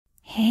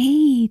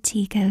Hey,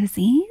 tea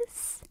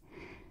cozies.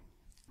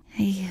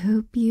 I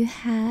hope you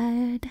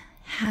had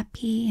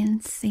happy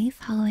and safe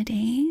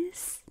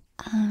holidays.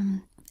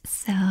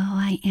 So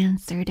I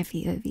answered a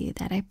few of you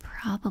that I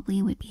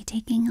probably would be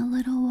taking a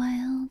little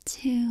while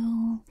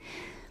to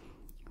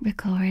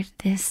record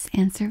this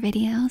answer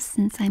video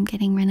since I'm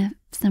getting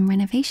some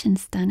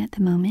renovations done at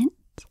the moment.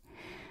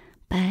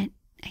 But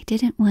I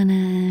didn't want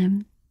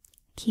to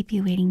keep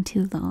you waiting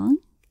too long.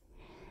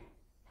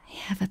 I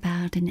have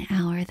about an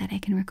hour that I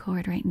can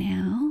record right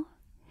now.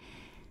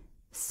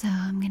 So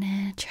I'm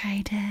gonna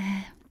try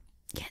to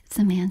get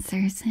some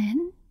answers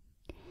in.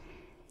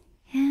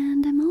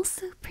 And I'm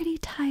also pretty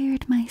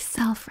tired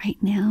myself right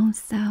now,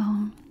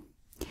 so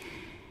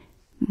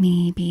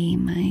maybe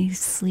my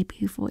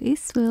sleepy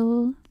voice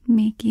will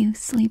make you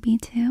sleepy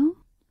too.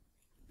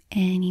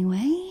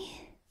 Anyway,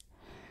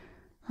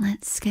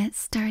 let's get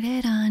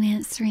started on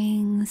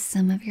answering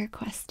some of your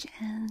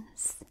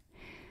questions.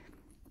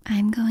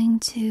 I'm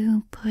going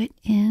to put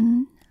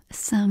in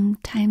some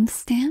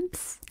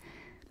timestamps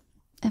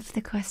of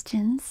the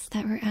questions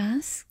that were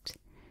asked.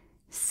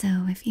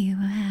 So if you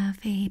have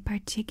a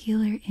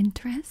particular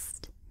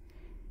interest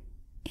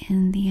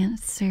in the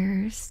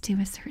answers to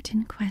a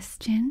certain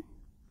question,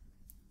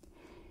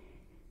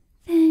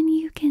 then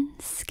you can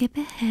skip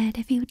ahead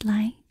if you would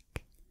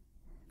like,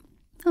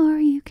 or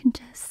you can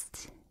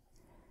just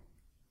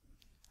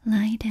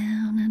lie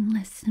down and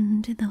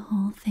listen to the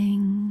whole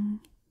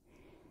thing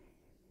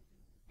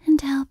and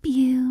help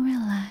you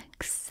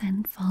relax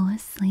and fall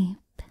asleep.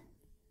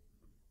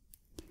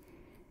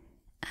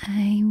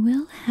 I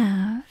will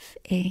have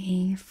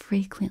a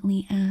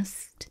frequently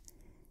asked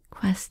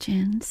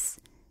questions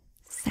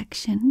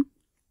section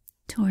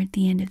toward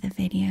the end of the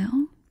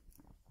video.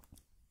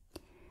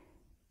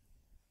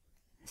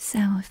 So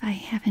if I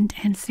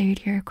haven't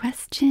answered your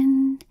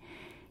question,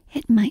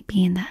 it might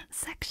be in that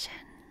section.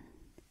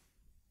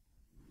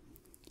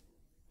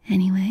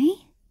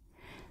 Anyway,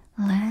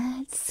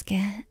 let's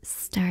get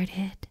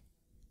started.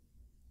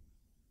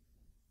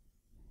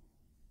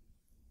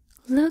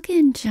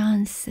 Logan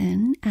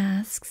Johnson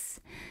asks,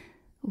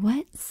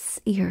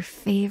 what's your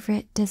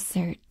favorite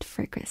dessert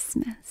for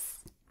Christmas?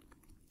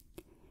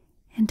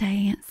 And I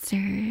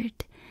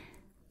answered,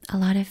 a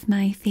lot of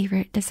my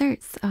favorite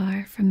desserts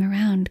are from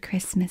around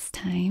Christmas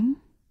time.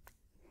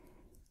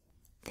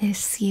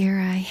 This year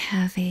I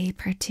have a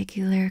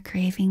particular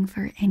craving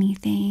for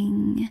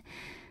anything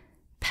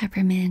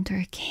peppermint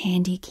or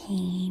candy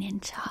cane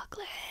and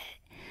chocolate,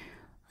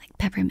 like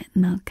peppermint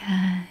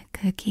mocha,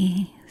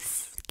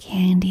 cookies,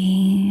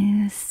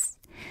 candies,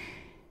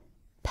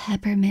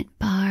 peppermint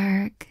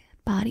bark,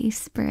 body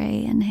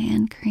spray, and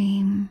hand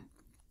cream.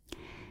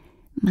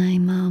 My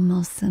mom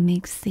also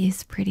makes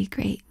these pretty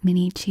great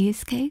mini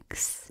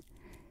cheesecakes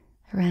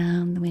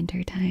around the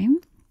winter time,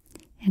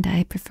 and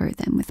I prefer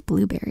them with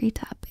blueberry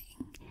topping.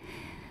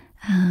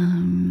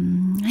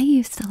 I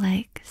used to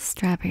like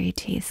strawberry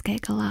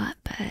cheesecake a lot,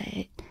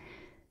 but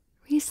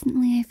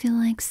recently I feel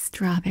like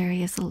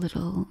strawberry is a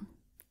little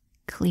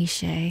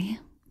cliche.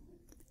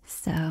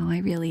 So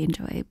I really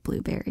enjoy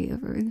blueberry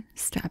over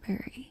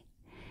strawberry.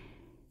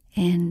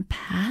 In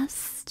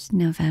past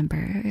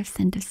Novembers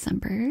and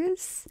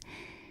Decembers,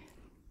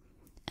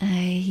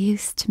 I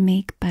used to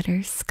make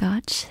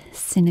butterscotch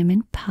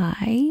cinnamon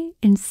pie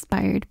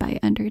inspired by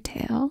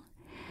Undertale.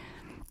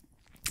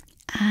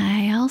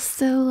 I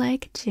also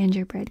like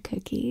gingerbread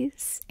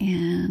cookies,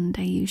 and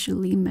I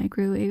usually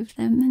microwave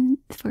them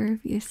for a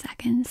few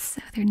seconds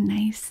so they're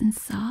nice and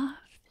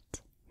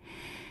soft.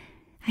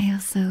 I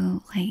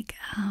also like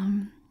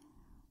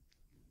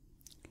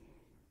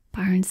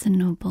Barnes &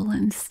 Noble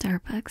and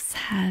Starbucks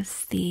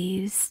has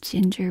these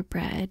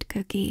gingerbread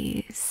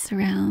cookies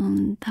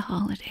around the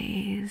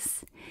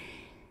holidays.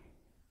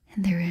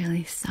 And they're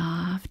really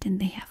soft and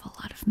they have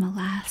a lot of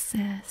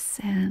molasses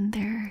and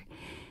they're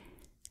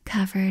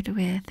covered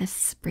with a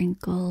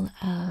sprinkle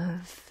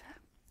of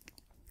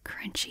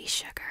crunchy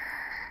sugar.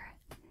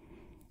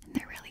 And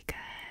they're really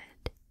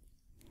good.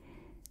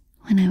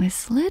 When I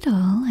was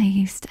little, I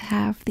used to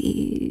have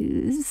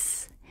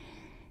these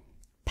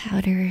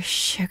powder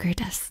sugar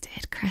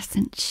dusted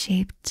crescent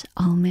shaped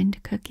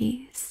almond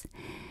cookies,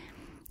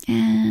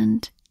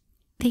 and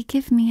they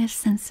give me a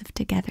sense of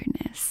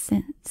togetherness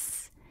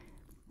since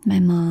my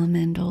mom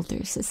and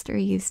older sister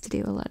used to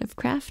do a lot of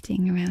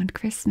crafting around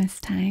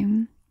Christmas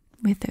time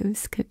with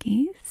those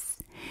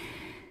cookies,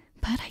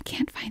 but I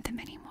can't find them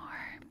anymore.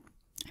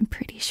 I'm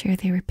pretty sure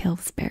they were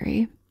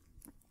Pillsbury.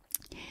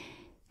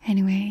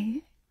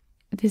 Anyway,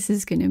 this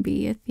is going to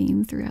be a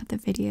theme throughout the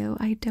video.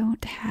 I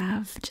don't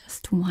have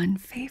just one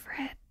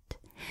favorite.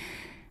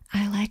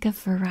 I like a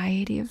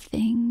variety of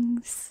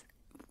things.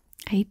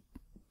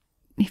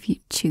 If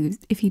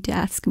you'd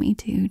ask me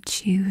to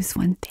choose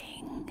one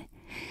thing,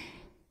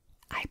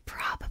 I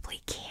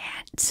probably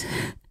can't.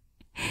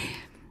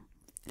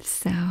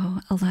 So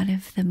a lot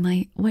of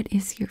what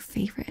is your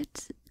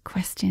favorite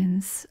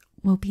questions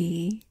will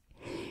be,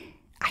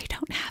 I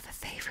don't have a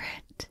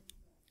favorite.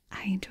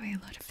 I enjoy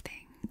a lot of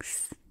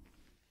things.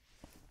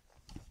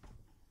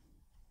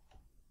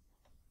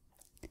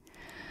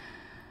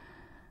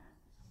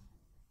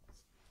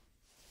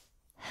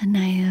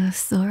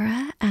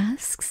 Sora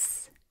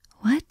asks,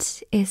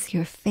 what is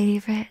your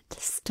favorite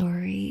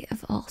story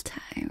of all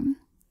time?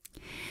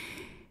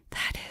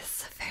 That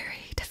is a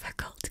very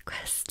difficult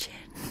question.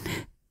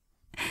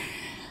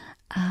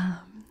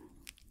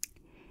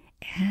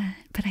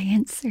 But I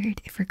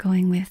answered, if we're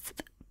going with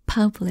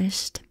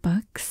published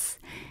books,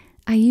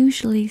 I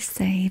usually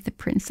say The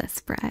Princess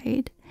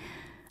Bride.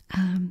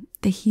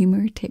 The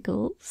humor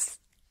tickles,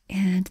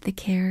 and the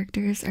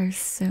characters are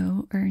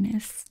so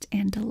earnest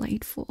and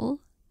delightful.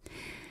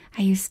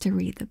 I used to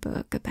read the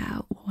book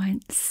about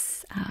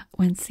once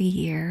a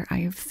year. I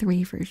have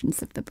 3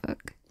 versions of the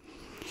book.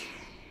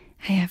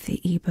 I have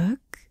the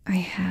ebook, I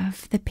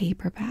have the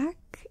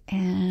paperback,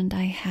 and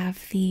I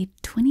have the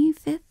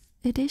 25th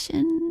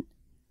edition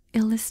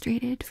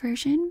illustrated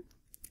version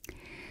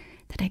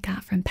that I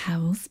got from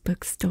Powell's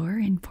bookstore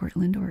in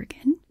Portland,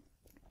 Oregon.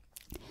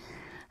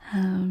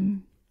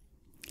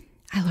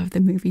 I love the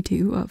movie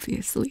too,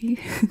 obviously.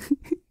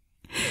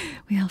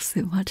 We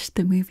also watched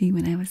the movie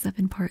when I was up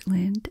in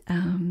Portland,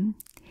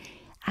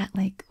 at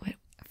like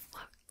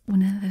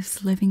one of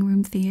those living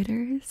room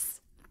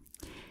theaters,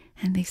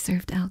 and they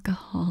served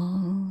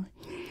alcohol,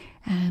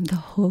 and the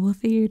whole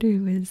theater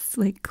was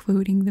like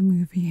quoting the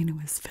movie, and it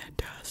was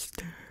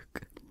fantastic.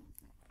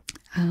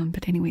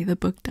 But anyway, the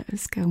book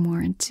does go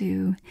more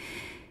into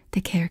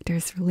the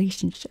characters'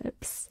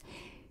 relationships.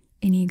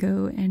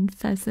 Inigo and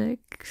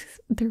Fezzik,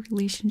 their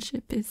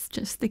relationship is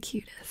just the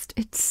cutest.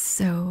 It's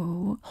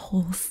so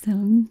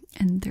wholesome,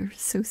 and they're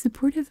so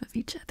supportive of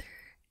each other.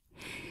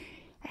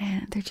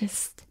 And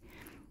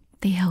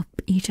they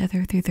help each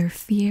other through their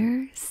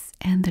fears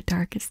and the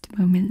darkest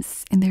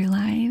moments in their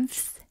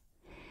lives.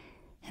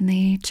 And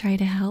they try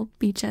to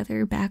help each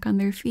other back on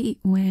their feet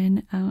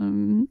when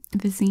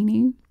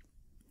Vizzini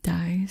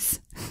dies.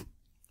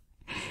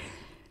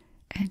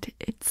 And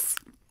it's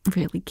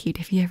really cute.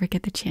 If you ever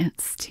get the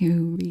chance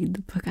to read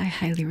the book, I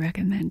highly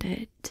recommend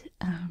it.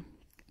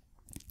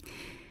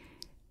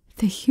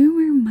 The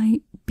humor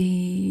might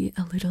be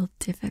a little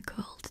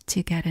difficult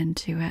to get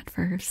into at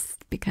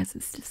first, because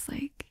it's just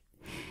like,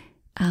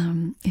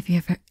 if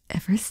you've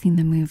ever seen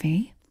the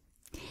movie,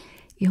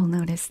 you'll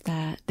notice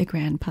that the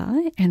grandpa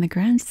and the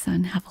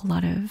grandson have a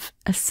lot of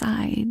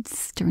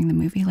asides during the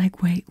movie,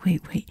 like, wait,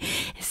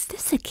 is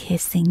this a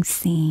kissing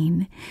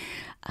scene?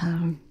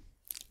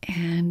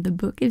 And the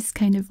book is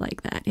kind of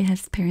like that. It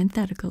has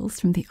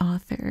parentheticals from the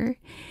author,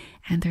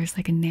 and there's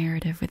like a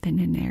narrative within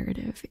a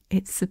narrative.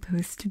 It's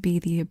supposed to be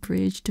the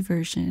abridged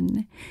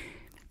version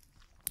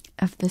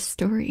of the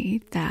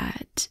story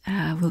that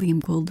William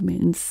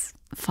Goldman's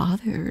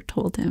father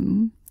told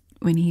him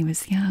when he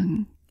was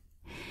young.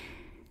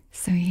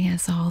 So he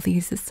has all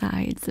these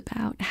asides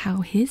about how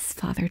his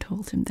father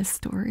told him the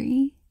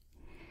story,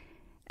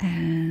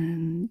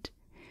 and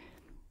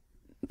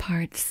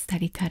parts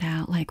that he cut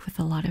out, like with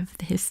a lot of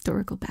the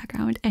historical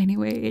background.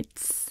 Anyway,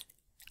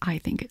 I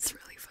think it's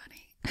really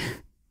funny.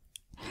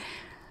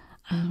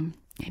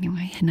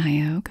 Anyway,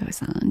 Hanayo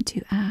goes on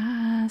to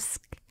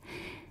ask,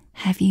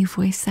 have you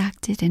voice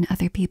acted in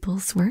other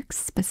people's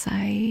works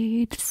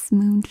besides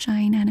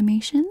Moonshine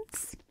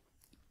Animations?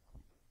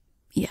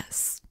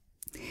 Yes,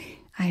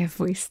 I have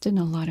voiced in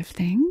a lot of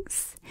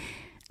things.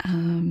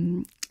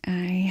 I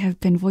have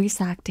been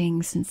voice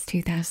acting since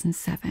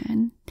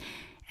 2007.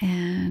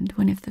 And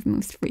one of the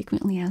most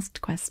frequently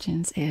asked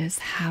questions is,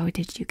 how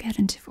did you get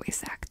into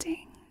voice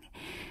acting?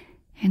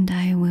 And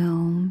I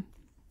will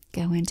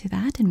go into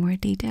that in more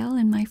detail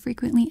in my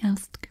frequently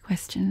asked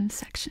questions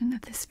section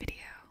of this video.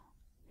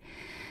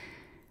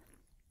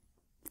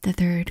 The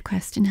third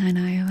question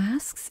Hanayo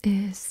asks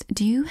is,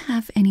 do you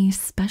have any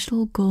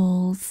special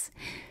goals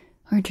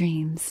or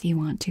dreams you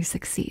want to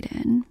succeed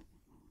in?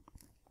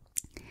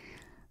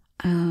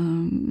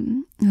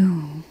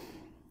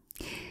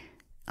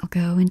 I'll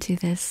go into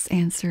this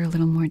answer a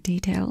little more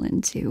detail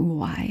into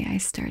why I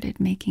started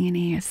making an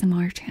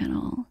ASMR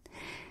channel.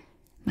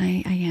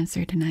 I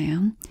answered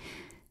Hanayo.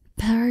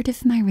 Part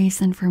of my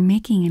reason for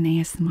making an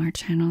ASMR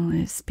channel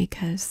is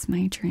because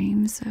my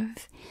dreams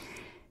of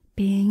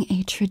being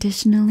a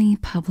traditionally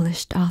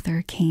published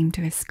author came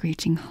to a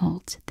screeching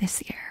halt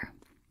this year.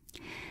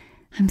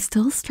 I'm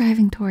still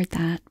striving toward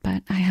that,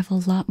 but I have a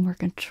lot more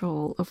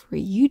control over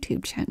a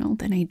YouTube channel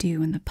than I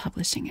do in the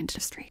publishing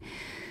industry.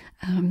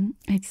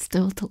 I'd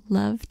still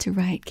love to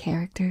write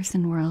characters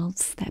and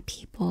worlds that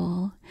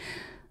people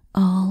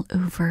all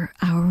over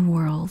our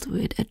world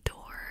would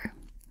adore.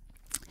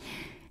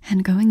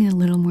 And going a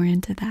little more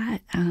into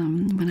that,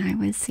 when I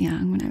was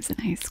young, when I was in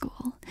high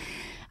school,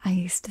 I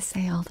used to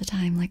say all the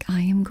time, like, I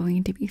am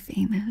going to be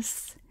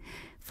famous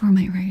for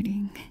my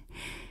writing.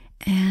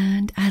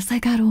 And as I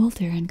got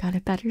older and got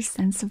a better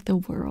sense of the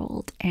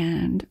world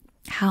and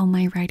how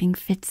my writing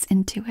fits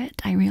into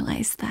it, I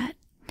realized that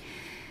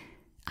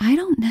I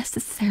don't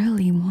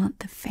necessarily want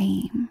the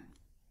fame.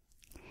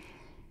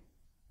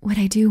 What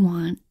I do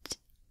want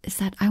is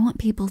that I want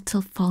people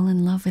to fall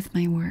in love with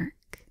my work.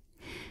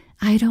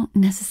 I don't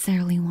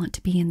necessarily want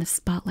to be in the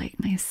spotlight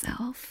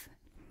myself.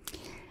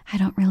 I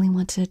don't really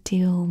want to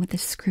deal with the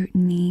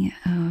scrutiny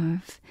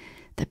of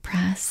the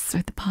press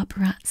or the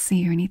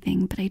paparazzi or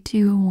anything, but I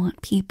do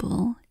want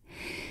people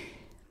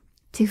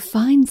to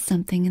find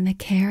something in the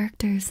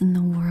characters and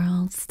the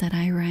worlds that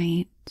I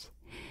write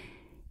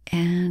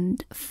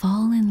and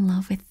fall in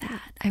love with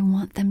that. I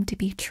want them to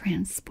be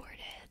transported.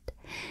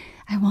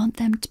 I want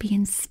them to be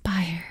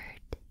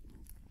inspired.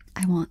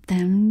 I want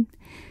them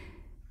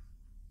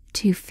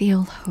to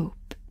feel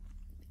hope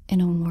in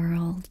a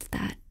world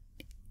that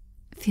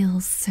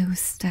feels so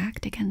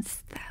stacked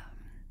against them.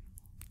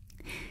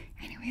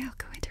 Anyway, I'll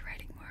go into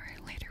writing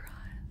more later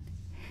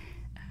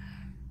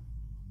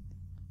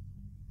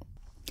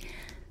on.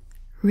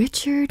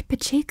 Richard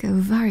Pacheco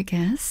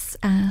Vargas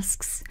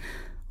asks,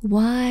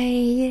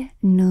 why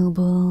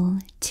noble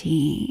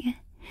tea?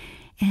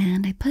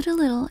 And I put a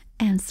little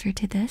answer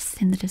to this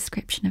in the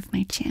description of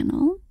my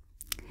channel.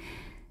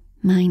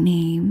 My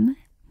name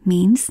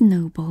means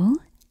noble,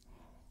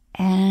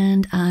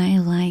 and I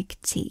like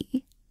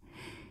tea.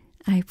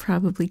 I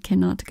probably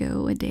cannot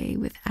go a day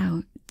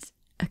without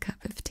a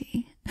cup of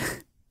tea.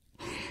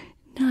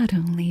 Not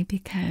only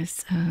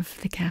because of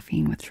the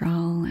caffeine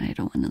withdrawal, and I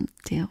don't want to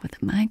deal with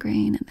the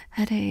migraine and the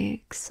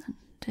headaches,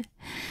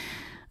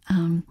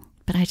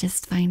 but I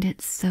just find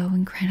it so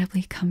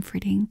incredibly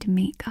comforting to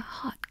make a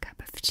hot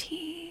cup of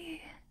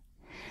tea.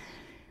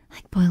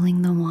 Like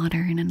boiling the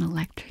water in an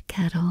electric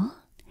kettle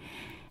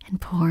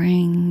and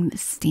pouring the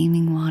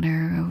steaming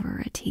water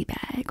over a tea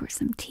bag or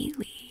some tea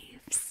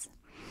leaves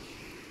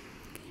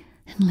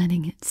and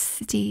letting it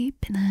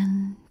steep, and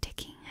then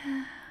taking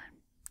a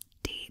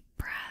deep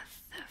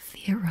breath of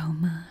the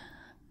aroma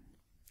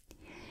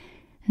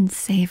and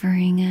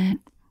savoring it.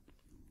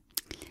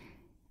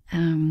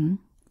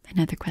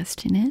 Another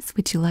question is,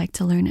 would you like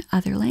to learn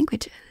other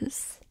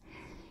languages?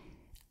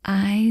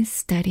 I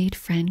studied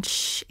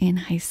French in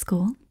high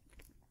school.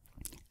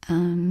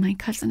 My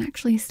cousin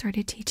actually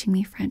started teaching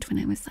me French when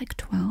I was like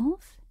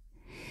 12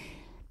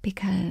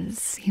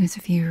 because he was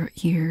a few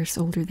years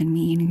older than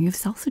me, and he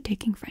was also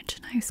taking French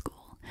in high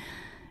school.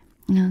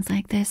 And I was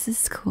like, this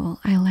is cool.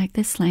 I like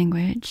this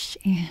language,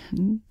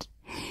 and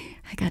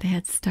I got a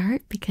head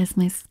start because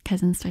my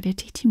cousin started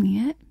teaching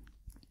me it.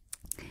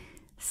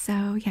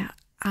 So yeah,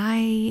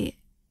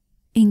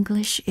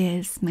 English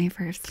is my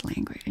first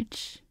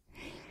language.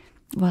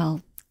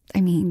 Well,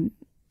 I mean,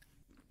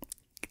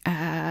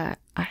 I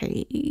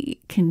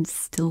can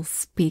still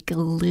speak a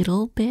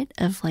little bit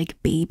of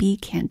like baby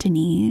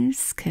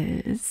Cantonese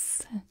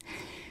because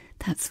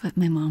that's what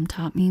my mom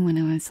taught me when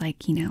I was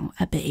like, you know,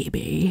 a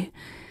baby.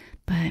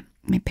 But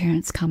my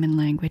parents' common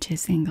language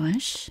is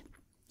English.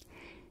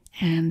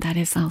 And that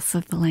is also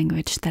the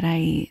language that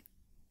I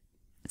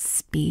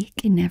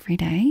speak in every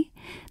day,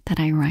 that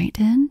I write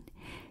in,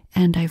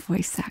 and I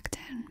voice act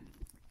in.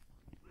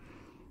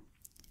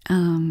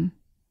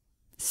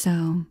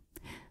 So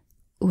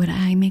would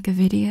I make a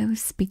video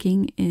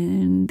speaking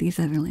in these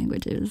other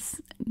languages?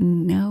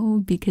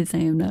 No, because I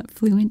am not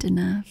fluent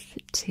enough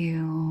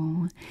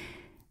to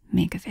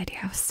make a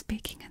video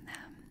speaking in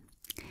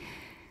them.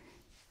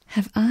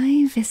 Have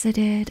I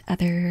visited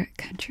other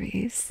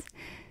countries?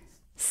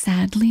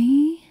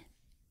 Sadly,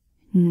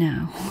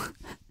 no.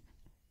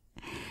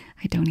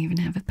 I don't even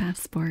have a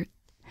passport.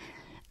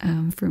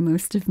 For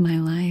most of my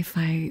life,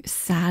 I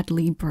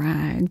sadly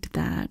bragged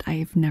that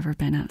I've never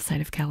been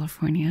outside of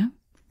California.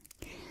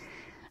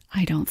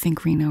 I don't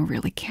think Reno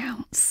really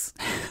counts.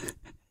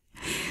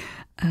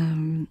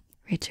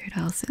 Richard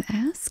also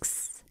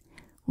asks,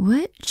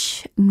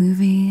 which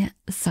movie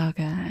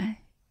saga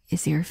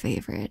is your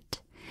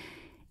favorite?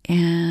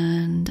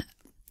 And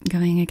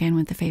going again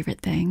with the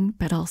favorite thing,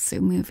 but also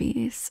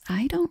movies.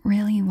 I don't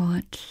really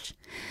watch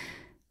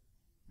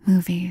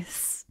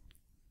movies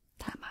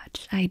that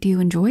much. I do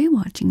enjoy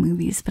watching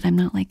movies, but I'm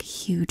not like a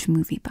huge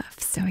movie buff,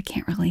 so I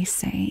can't really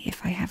say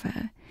if I have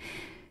a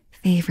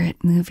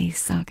favorite movie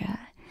saga.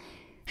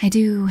 I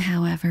do,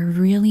 however,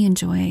 really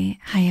enjoy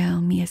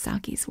Hayao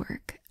Miyazaki's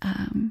work.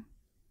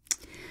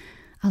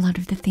 A lot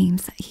of the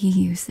themes that he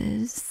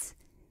uses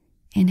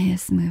in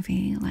his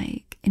movie,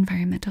 like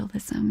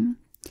environmentalism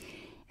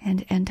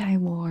and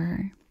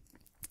anti-war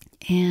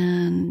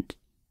and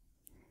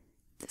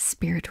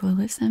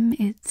spiritualism,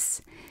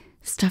 it's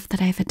stuff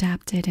that I've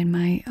adopted in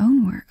my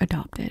own work.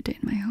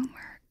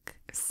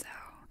 So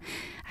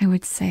I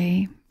would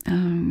say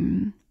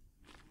I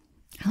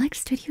like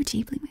Studio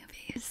Ghibli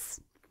movies,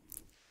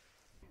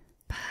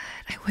 but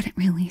I wouldn't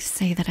really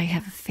say that I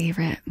have a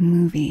favorite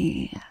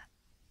movie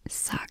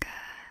saga.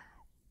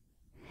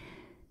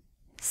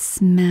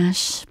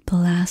 Smash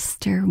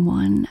Blaster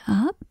 1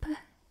 Up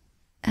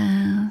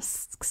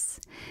asks,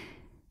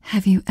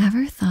 have you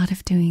ever thought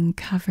of doing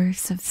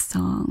covers of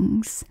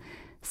songs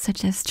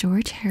such as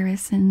George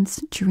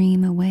Harrison's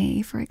Dream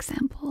Away, for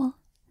example?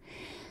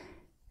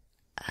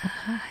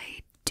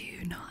 I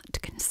do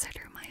not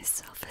consider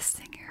myself a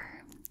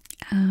singer.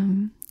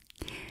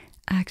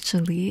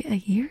 Actually, a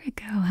year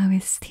ago, I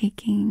was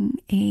taking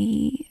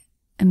a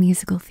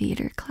musical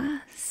theater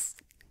class.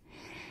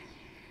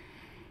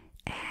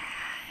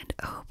 And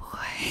oh boy,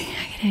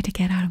 I had to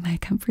get out of my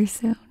comfort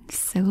zone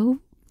so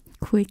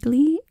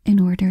quickly in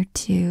order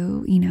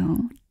to,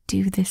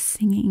 do the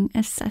singing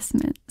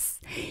assessments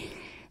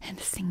and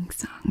sing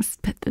songs.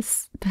 But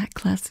that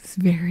class was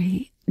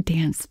very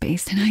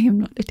dance-based, and I am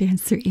not a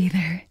dancer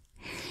either.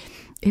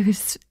 It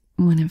was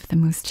one of the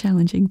most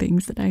challenging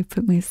things that I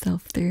put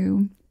myself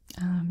through,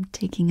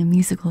 taking a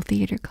musical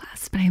theater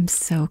class, but I am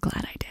so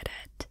glad I did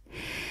it.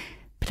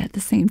 But at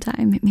the same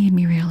time, it made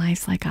me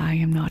realize, like, I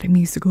am not a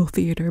musical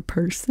theater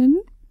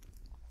person.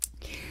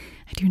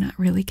 I do not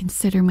really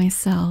consider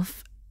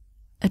myself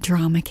a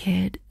drama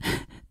kid.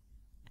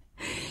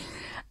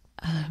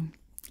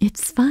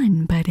 It's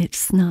fun, but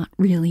it's not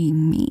really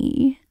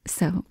me.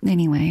 So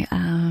anyway,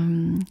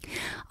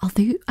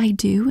 although I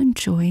do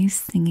enjoy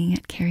singing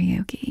at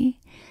karaoke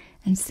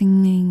and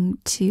singing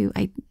to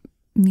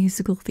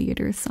musical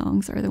theater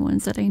songs are the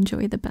ones that I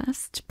enjoy the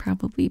best,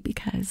 probably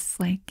because,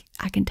 like,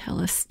 I can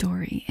tell a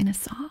story in a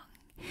song.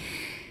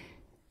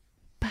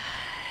 But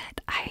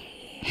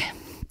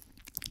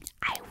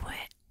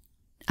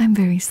I'm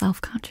very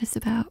self-conscious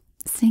about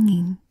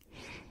singing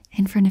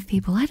in front of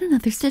people. I don't know,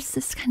 there's just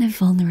this kind of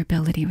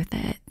vulnerability with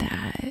it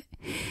that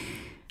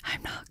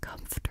I'm not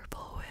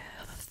comfortable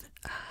with.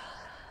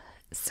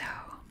 So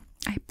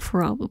I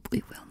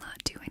probably will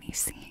not do any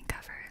singing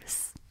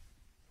covers.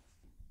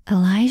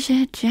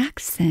 Elijah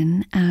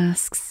Jackson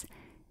asks,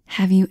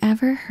 have you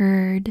ever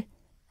heard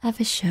of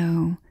a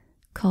show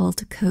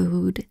called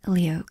Code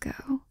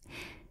Lyoko?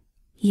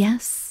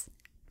 Yes,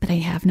 but I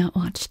have not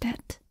watched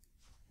it.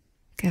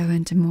 Go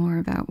into more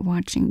about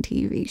watching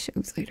TV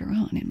shows later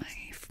on in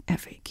my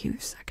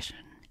FAQ section.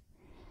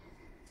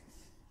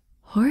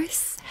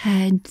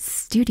 Horsehead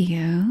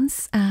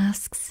Studios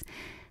asks,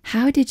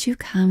 how did you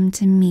come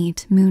to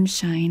meet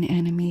Moonshine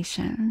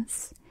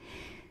Animations?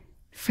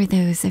 For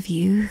those of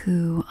you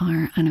who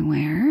are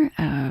unaware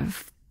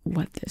of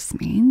what this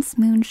means,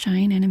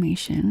 Moonshine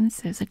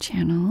Animations is a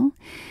channel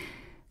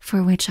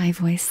for which I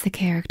voice the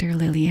character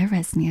Lilia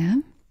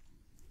Reznya.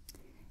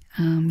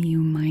 You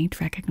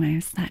might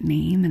recognize that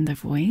name and the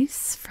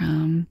voice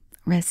from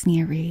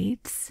Reznya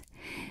Reads.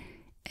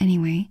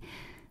 Anyway,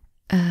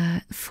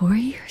 4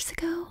 years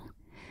ago,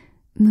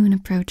 Moon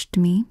approached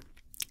me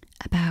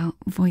about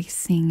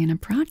voicing in a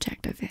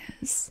project of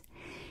his.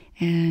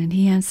 And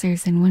he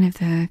answers in one of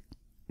the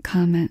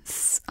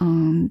comments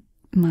on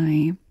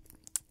my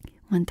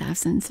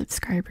 1,000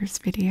 subscribers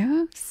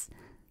videos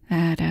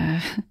that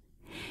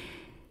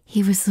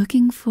he was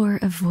looking for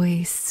a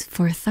voice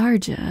for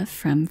Tharja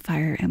from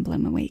Fire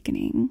Emblem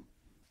Awakening.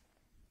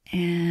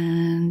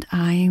 And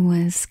I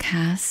was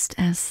cast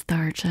as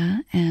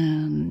Tharja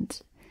and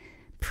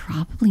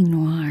probably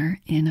Noir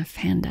in a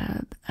fan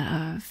dub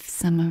of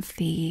some of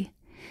the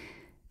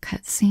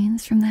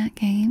cutscenes from that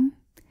game.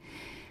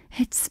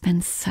 It's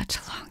been such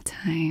a long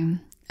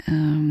time.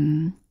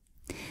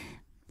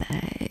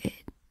 But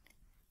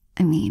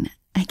I mean,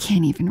 I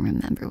can't even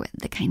remember what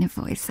the kind of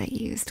voice I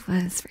used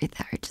was for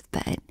Tharja,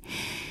 but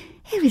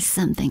it was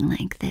something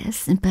like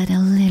this, but a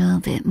little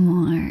bit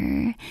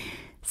more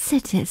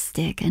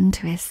sadistic and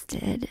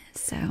twisted.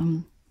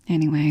 So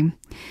anyway,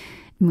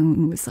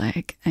 Moon was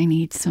like, I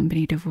need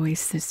somebody to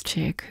voice this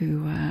chick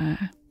who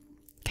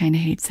kind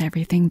of hates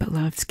everything but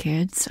loves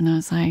kids. And I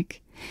was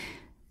like,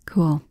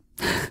 cool.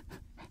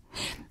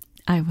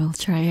 I will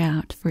try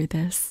out for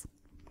this.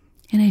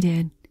 And I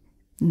did.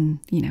 And,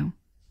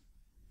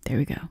 there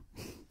we go.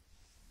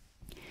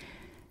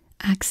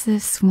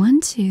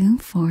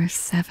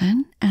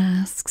 Axis1247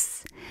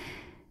 asks,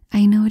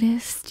 I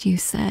noticed you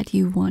said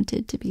you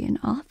wanted to be an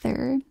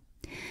author.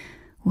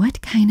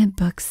 What kind of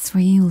books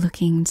were you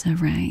looking to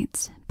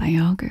write?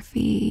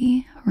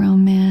 Biography,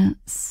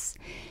 romance,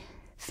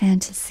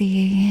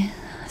 fantasy,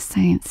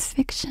 science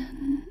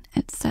fiction,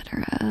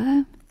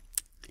 etc.?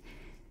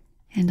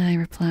 And I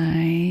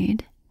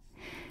replied,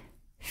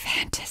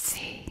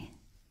 fantasy,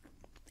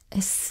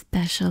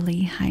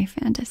 especially high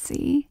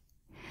fantasy.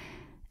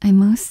 I'm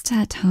most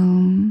at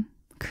home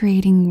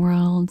creating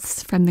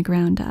worlds from the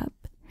ground up,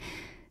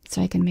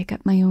 so I can make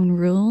up my own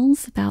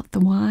rules about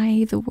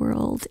why the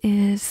world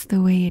is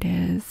the way it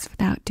is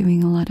without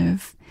doing a lot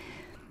of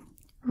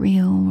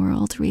real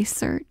world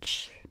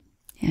research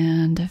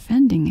and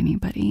offending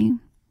anybody.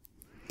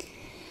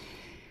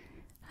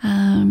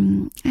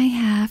 I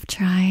have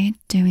tried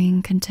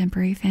doing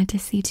contemporary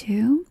fantasy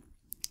too,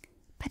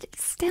 but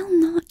it's still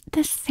not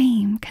the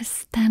same,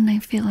 because then I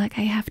feel like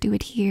I have to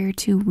adhere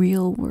to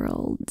real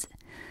world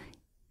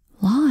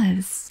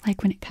laws,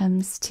 like when it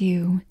comes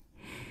to,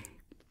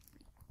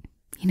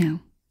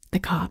 the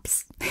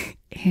cops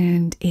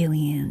and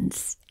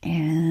aliens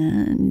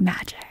and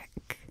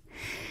magic.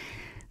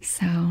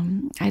 So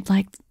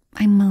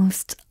I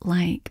most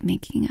like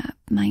making up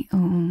my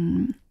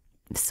own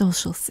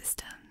social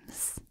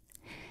systems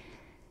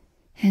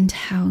and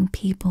how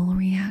people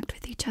react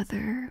with each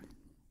other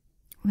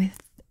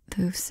with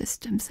those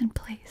systems in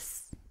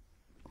place.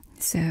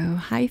 So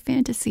high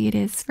fantasy it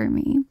is for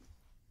me.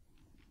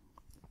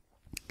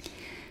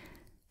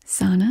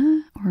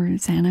 Sana or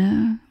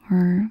Sana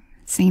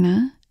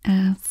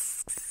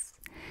asks,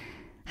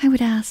 I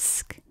would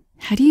ask,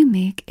 how do you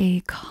make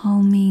a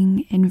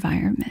calming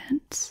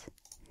environment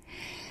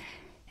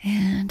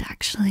And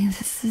actually,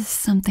 this is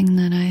something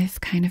that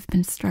I've kind of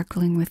been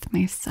struggling with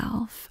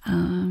myself.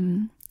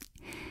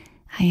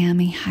 I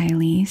am a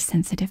highly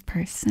sensitive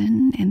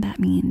person, and that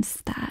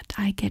means that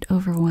I get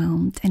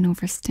overwhelmed and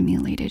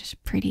overstimulated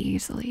pretty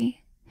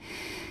easily.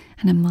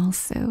 And I'm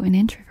also an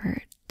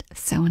introvert,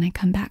 so when I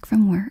come back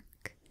from work,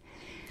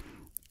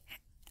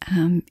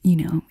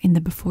 in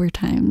the before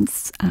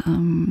times,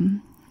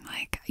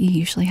 like you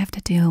usually have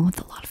to deal with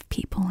a lot of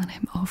people, and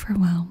I'm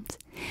overwhelmed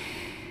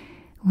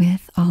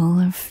with all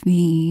of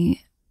the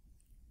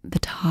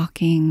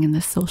talking and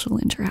the social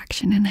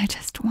interaction, and I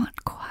just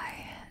want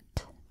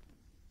quiet.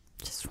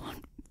 Just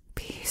want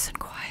peace and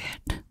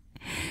quiet.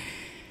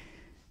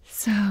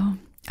 So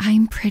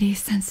I'm pretty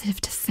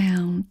sensitive to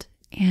sound,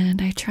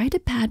 and I try to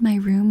pad my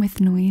room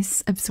with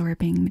noise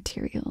absorbing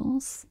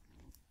materials.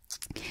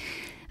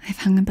 I've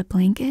hung up a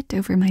blanket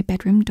over my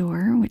bedroom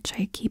door, which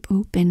I keep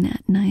open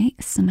at night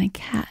so my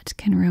cat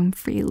can roam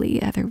freely.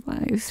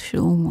 Otherwise,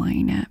 she'll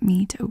whine at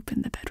me to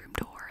open the bedroom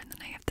door, and then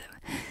I have to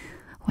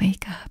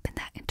wake up, and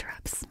that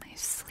interrupts my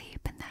sleep,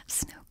 and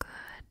that's no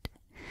good.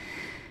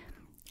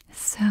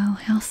 So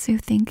I also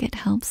think it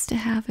helps to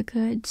have a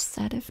good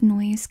set of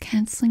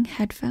noise-canceling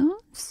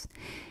headphones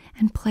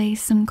and play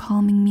some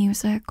calming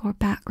music or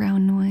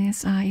background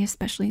noise. I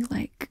especially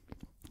like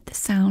the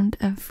sound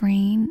of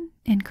rain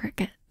and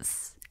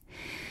crickets.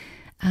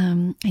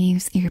 I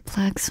use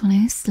earplugs when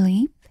I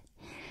sleep,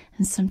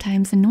 and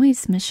sometimes a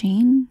noise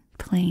machine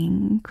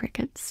playing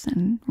crickets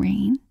and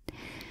rain.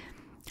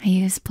 I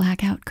use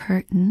blackout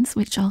curtains,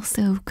 which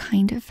also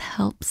kind of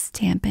helps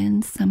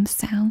dampen some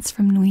sounds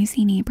from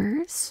noisy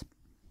neighbors.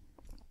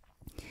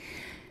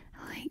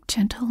 I like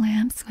gentle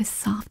lamps with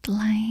soft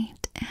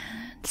light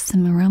and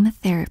some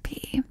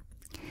aromatherapy.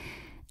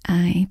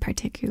 I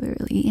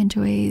particularly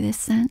enjoy the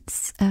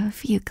scents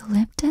of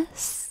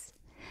eucalyptus,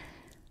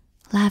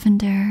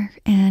 lavender,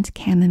 and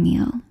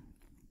chamomile.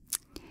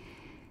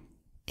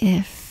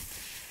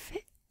 If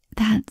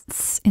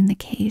that's in the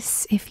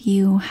case, if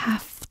you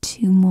have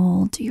to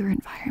mold your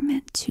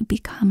environment to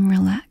become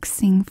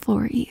relaxing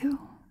for you.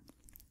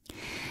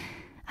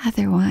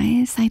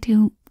 Otherwise, I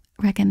do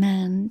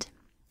recommend,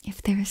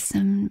 if there's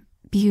some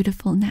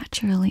beautiful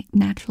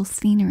natural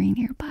scenery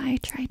nearby,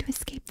 try to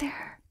escape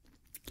there.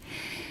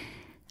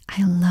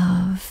 I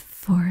love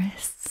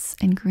forests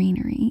and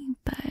greenery,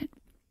 but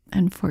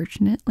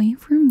unfortunately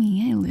for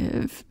me, I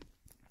live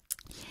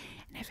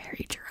in a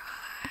very dry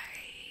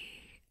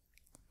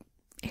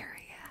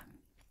area,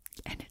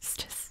 and it's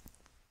just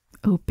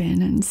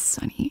open and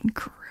sunny and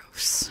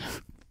gross.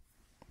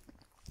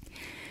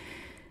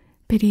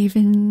 But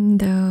even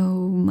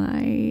though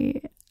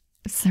my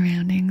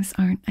surroundings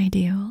aren't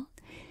ideal,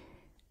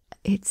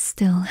 it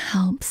still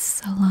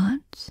helps a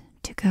lot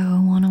to go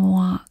on a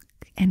walk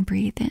and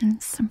breathe in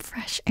some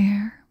fresh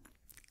air.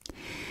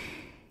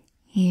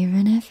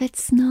 Even if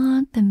it's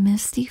not the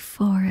misty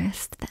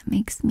forest that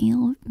makes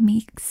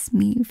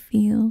me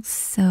feel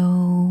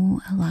so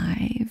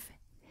alive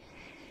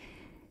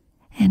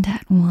and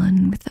at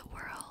one with the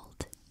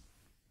world.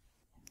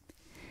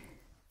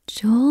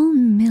 Joel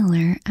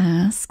Miller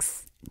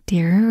asks,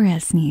 Dear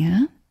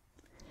Reznya,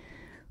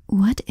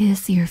 what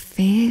is your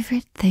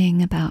favorite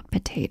thing about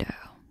potato?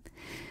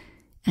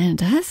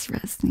 And as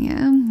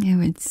Reznya, I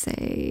would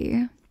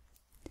say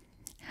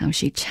how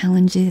she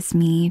challenges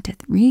me to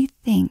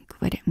rethink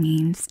what it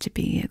means to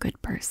be a good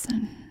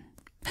person.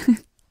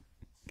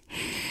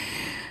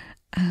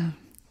 I'll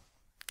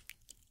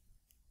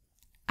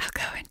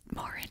go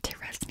more into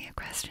Reznya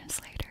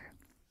questions later.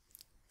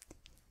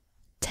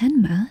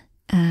 Tenma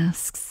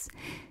asks,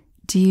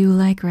 do you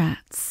like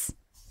rats?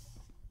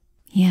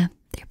 Yeah,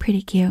 they're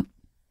pretty cute.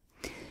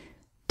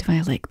 Do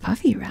I like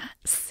puffy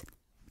rats?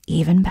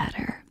 Even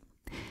better.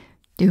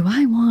 Do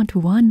I want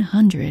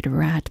 100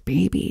 rat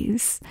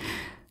babies?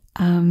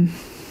 Oh,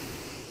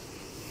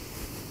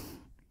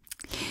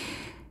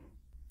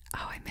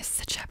 I missed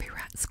the chubby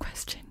rats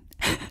question.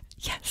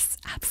 Yes,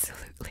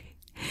 absolutely.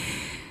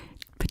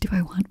 But do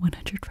I want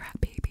 100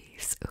 rat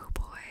babies? Oh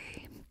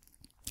boy.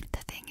 The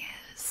thing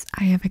is,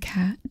 I have a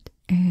cat,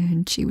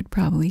 and she would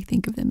probably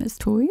think of them as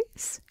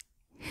toys.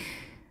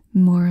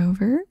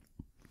 Moreover,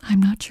 I'm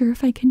not sure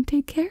if I can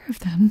take care of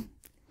them.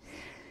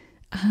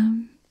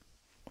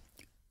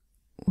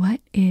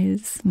 What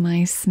is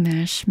my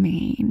Smash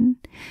main?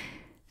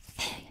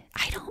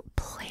 I don't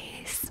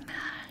play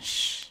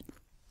Smash.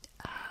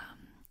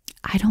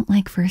 I don't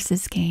like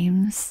versus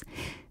games.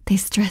 They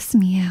stress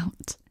me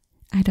out.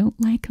 I don't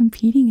like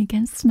competing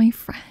against my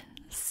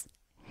friends.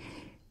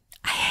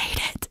 I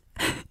hate it.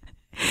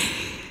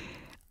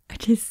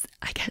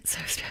 I get so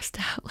stressed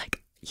out.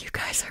 Like, you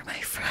guys are my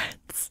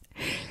friends.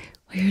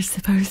 We're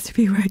supposed to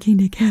be working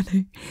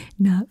together,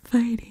 not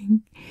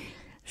fighting.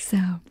 So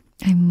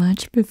I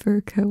much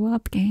prefer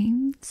co-op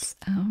games.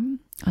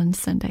 On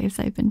Sundays,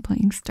 I've been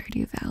playing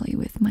Stardew Valley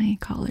with my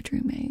college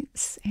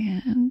roommates,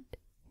 and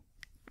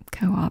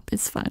co-op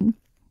is fun.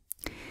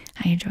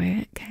 I enjoy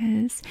it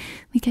because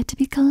we get to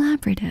be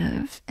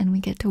collaborative and we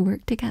get to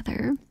work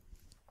together,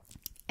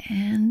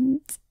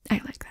 and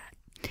I like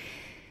that.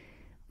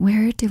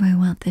 do I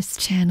want this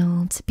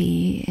channel to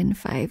be in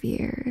 5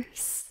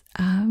 years?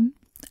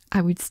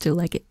 I would still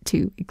like it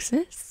to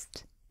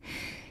exist,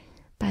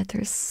 but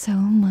there's so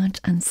much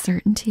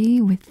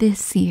uncertainty with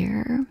this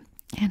year,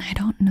 and I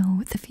don't know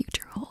what the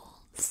future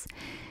holds.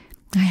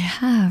 I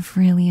have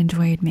really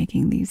enjoyed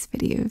making these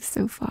videos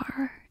so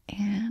far,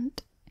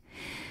 and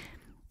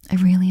I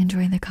really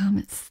enjoy the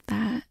comments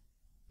that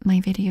my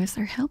videos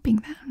are helping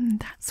them.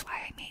 That's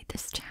why I made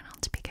this channel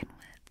to begin with.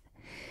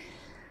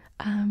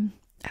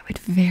 I would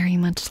very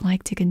much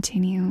like to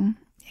continue.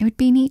 It would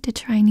be neat to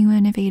try new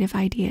innovative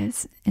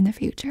ideas in the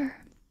future.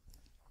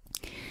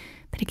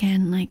 But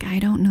again, like, I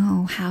don't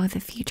know how the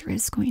future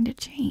is going to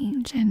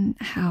change and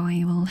how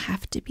I will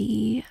have to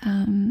be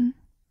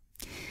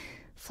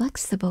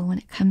flexible when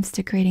it comes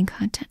to creating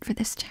content for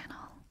this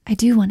channel. I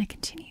do want to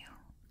continue.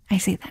 I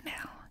say that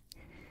now.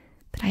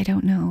 But I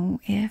don't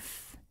know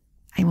if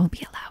I will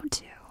be allowed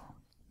to.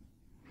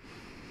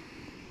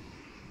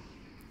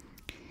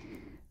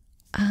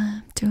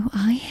 Do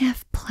I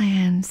have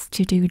plans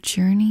to do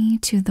Journey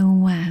to the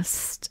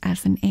West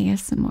as an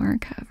ASMR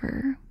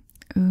cover?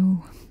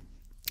 Ooh,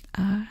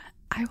 I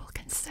will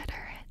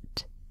consider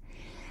it.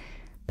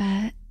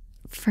 But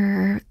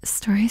for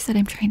stories that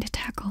I'm trying to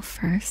tackle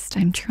first,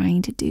 I'm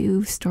trying to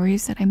do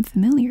stories that I'm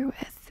familiar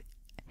with.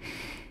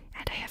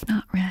 And I have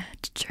not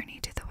read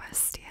Journey to the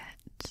West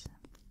yet.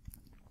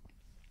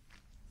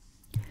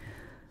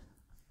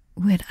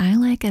 Would I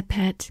like a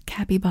pet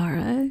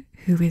capybara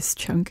who is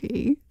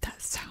chunky?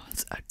 That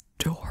sounds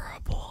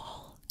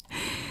adorable.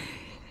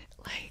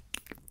 Like,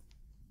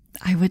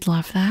 I would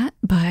love that,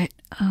 but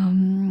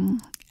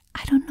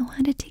I don't know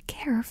how to take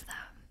care of them.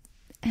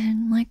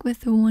 And like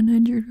with the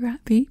 100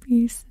 rat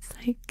babies, it's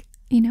like,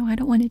 you know, I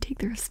don't want to take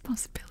the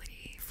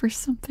responsibility for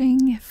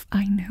something if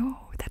I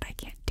know that I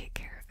can't take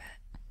care of it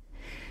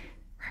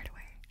right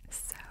away.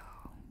 So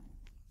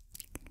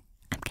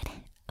I'm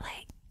gonna,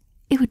 like,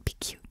 it would be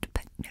cute,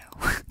 but no.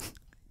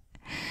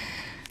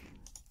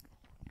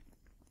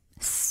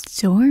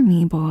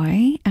 Stormy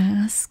Boy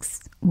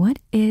asks, what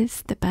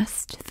is the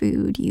best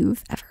food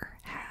you've ever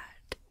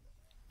had?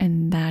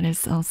 And that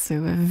is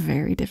also a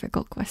very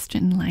difficult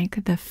question,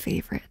 like the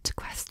favorite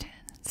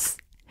questions.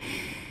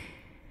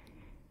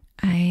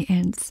 I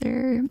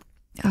answer,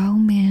 oh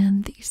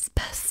man, these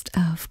best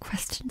of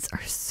questions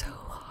are so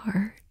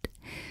hard.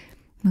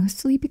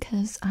 Mostly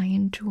because I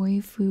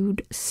enjoy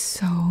food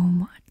so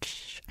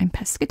much. I'm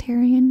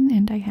pescatarian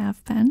and I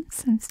have been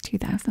since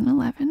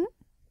 2011.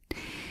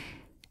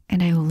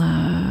 And I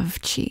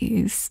love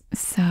cheese.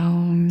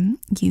 So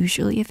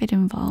usually if it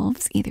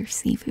involves either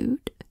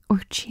seafood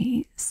or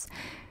cheese,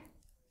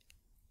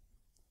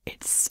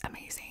 it's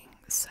amazing.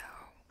 So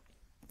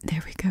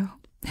there we go.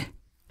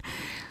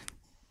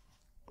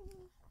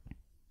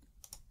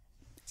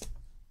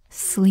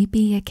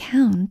 Sleepy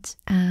Account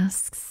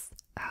asks,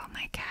 oh,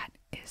 my cat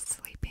is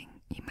sleeping.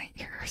 You might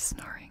hear her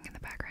snoring in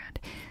the background.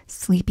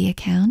 Sleepy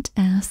Account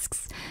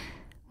asks,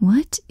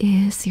 what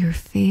is your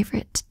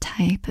favorite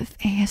type of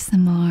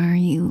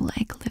ASMR you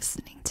like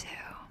listening to?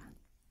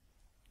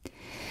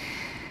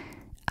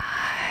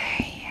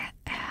 I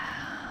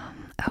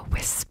am a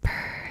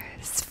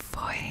whispers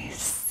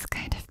voice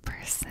kind of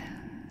person.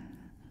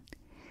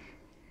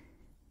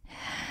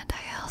 And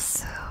I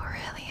also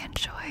really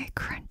enjoy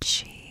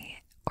crunchy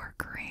or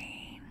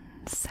grain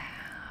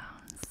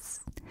sounds.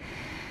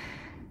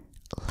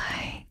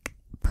 Like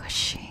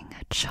pushing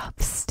a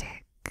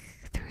chopstick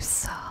through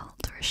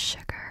salt or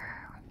sugar.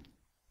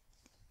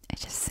 I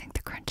just think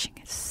the crunching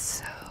is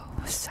so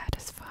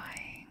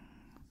satisfying.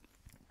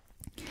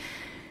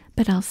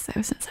 But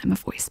also, since I'm a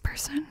voice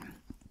person,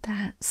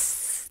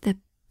 that's the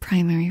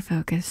primary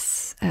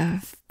focus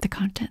of the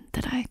content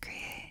that I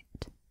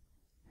create.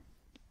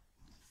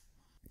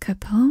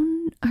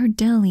 Capone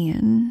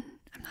Ardelian,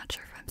 I'm not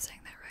sure if I'm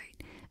saying that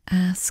right,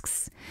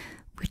 asks,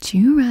 would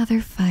you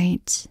rather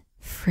fight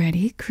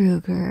Freddy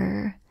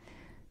Krueger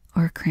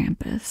or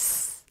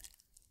Krampus?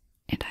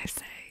 And I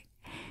say,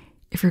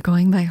 if you're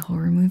going by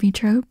horror movie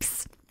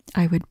tropes,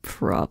 I would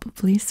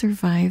probably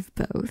survive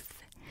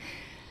both.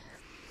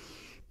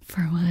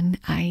 For one,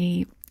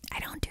 I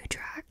don't do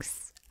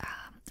drugs.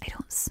 I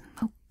don't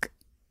smoke.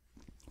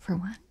 For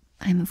one,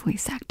 I'm a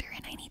voice actor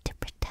and I need to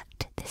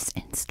protect this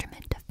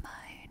instrument of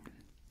mine.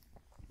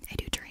 I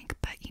do drink,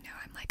 but you know,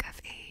 I'm like of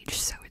age,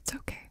 so it's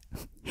okay.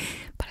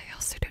 But I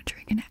also don't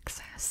drink in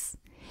excess.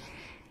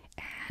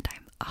 And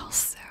I'm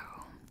also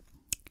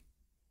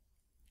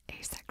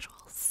asexual,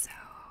 so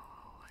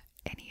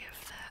any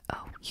of the,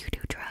 oh, you do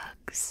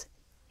drugs,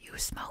 you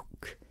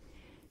smoke,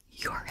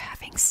 you're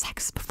having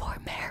sex before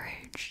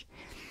marriage,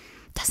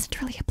 doesn't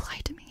really apply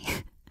to me.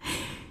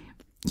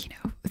 You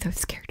know,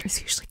 those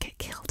characters usually get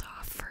killed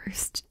off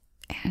first,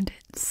 and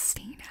it's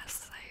seen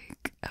as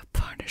like a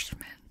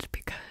punishment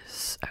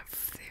because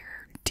of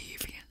their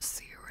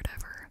deviancy or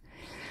whatever.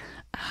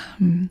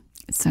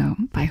 So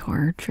by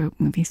horror trope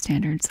movie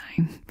standards,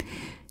 I'm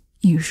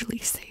usually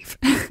safe.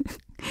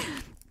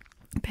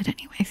 But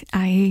anyway,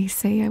 I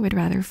say I would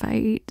rather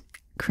fight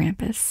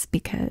Krampus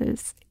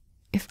because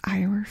if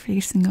I were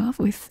facing off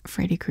with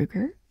Freddy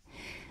Krueger,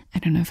 I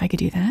don't know if I could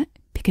do that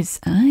because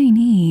I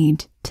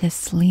need to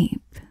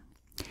sleep.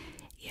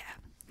 Yeah.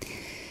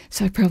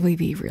 So I'd probably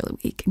be really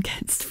weak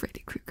against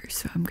Freddy Krueger,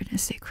 so I'm gonna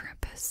say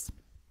Krampus.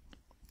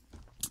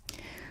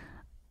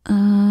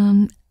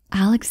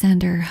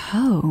 Alexander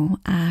Ho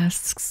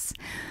asks,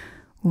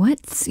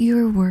 what's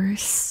your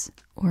worst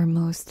or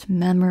most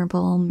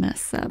memorable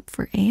mess up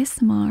for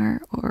ASMR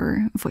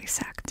or voice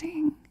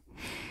acting?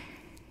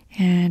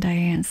 And I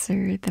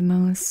answered the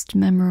most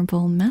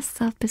memorable mess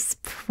up is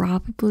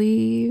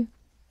probably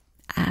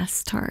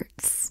ass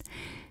tarts,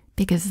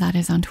 because that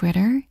is on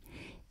Twitter.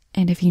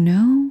 And if you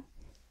know,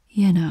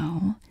 you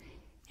know.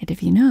 And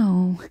if you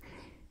know,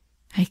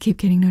 I keep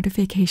getting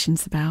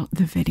notifications about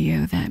the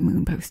video that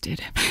Moon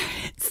posted.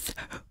 So,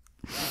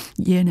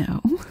 you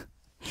know.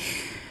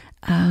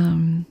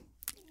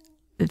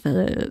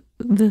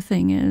 The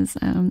thing is,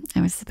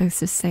 I was supposed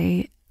to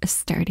say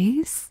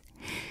Astartes,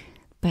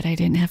 but I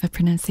didn't have a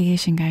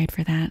pronunciation guide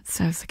for that,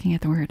 so I was looking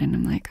at the word and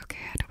I'm like, okay,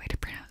 how do I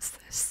pronounce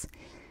this?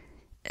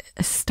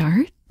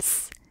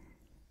 Astartes?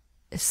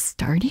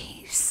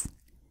 Astartes?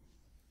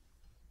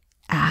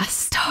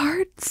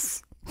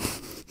 Astartes?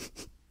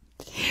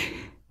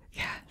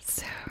 Yeah,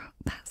 so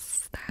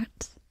that's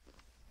that.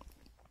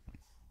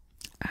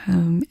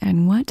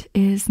 And what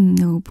is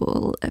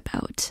noble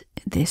about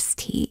this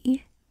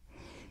tea?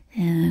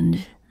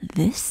 And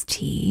this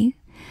tea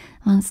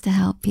wants to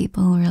help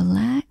people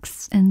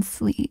relax and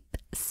sleep,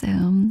 so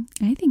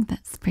I think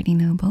that's pretty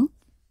noble.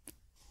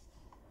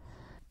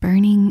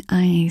 Burning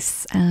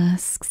Ice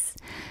asks,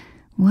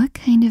 what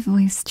kind of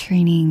voice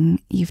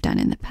training you've done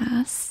in the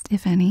past,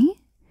 if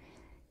any?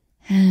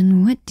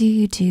 And what do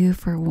you do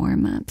for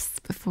warm-ups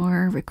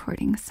before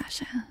recording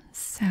sessions?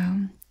 So,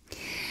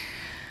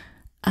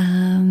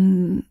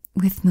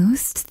 with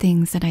most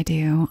things that I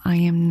do, I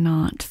am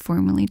not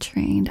formally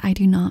trained. I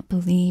do not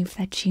believe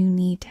that you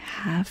need to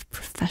have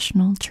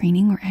professional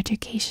training or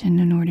education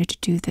in order to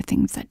do the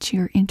things that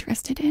you're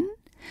interested in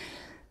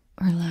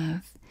or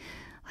love.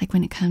 Like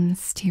when it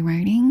comes to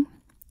writing,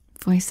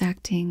 voice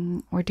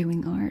acting, or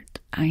doing art,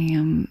 I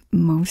am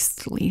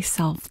mostly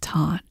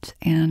self-taught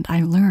and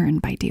I learn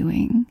by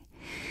doing.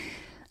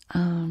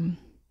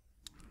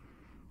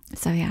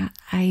 So yeah,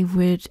 I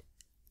would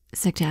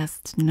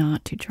suggest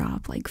not to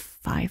drop like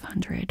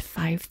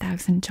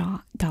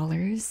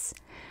 $5,000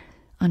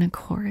 on a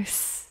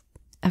course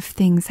of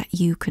things that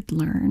you could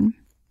learn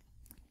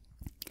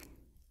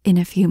in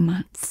a few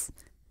months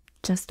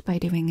just by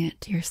doing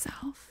it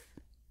yourself.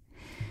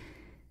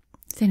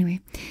 So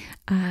anyway,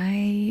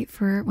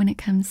 when it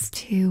comes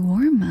to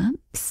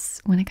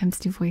warm-ups, when it comes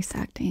to voice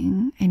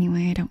acting,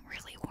 anyway, I don't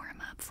really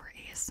warm up for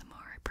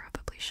ASMR. I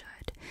probably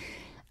should.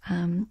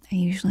 I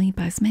usually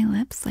buzz my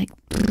lips like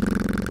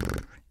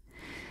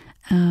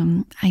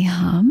I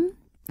hum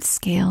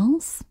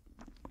scales,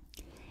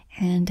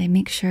 and I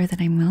make sure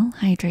that I'm well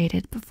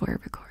hydrated before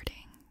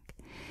recording.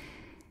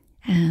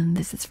 And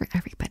this is for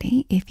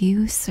everybody. If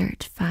you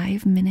search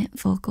 5-minute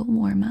vocal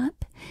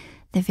warm-up,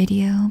 the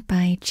video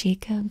by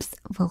Jacob's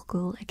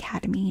Vocal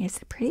Academy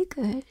is a pretty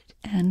good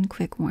and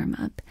quick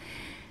warm-up.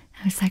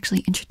 I was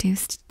actually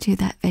introduced to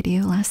that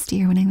video last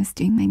year when I was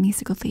doing my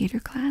musical theater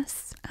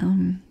class.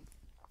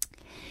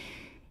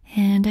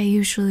 And I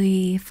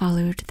usually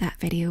followed that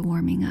video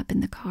warming up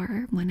in the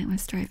car when I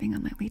was driving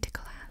on my way to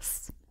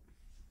class.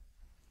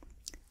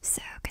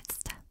 So, good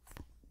stuff.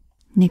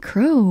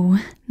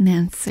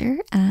 Necromancer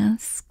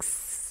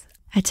asks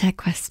a tech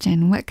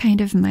question. What kind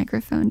of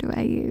microphone do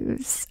I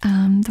use?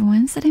 The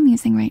ones that I'm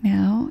using right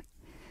now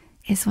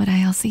is what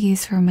I also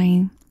use for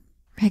my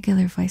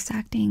regular voice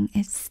acting.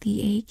 It's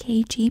the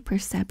AKG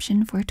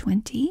Perception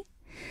 420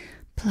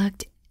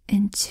 plugged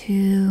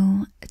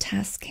into a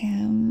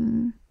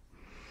Tascam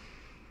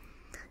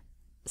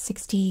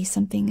 60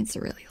 something. It's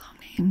a really long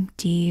name.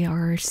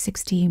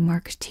 DR60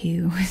 Mark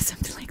II,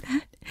 something like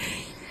that.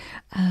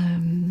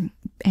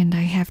 And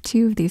I have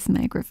 2 of these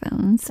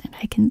microphones, and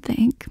I can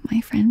thank my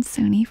friend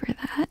Sony for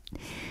that.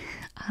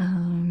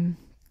 And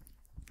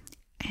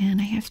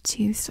I have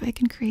 2 so I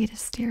can create a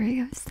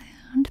stereo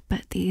sound,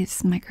 but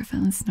these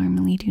microphones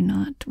normally do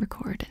not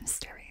record in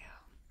stereo.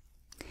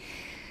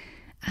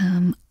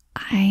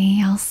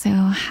 I also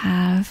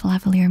have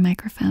lavalier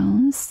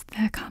microphones,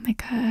 the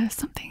Comica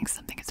something is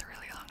a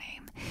really long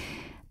name.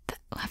 The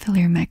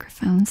lavalier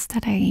microphones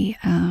that I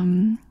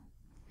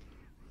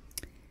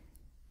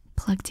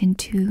plugged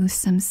into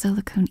some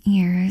silicone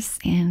ears,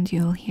 and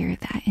you'll hear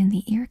that in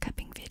the ear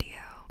cupping video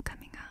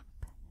coming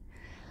up.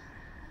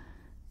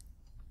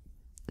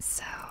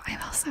 So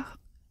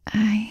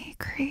I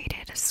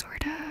created a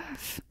sort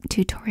of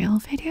tutorial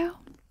video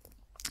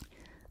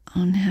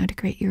on how to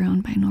create your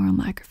own binaural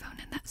microphone,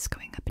 and that's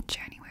going up in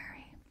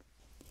January.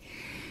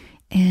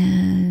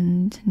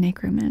 And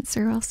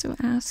Necromancer also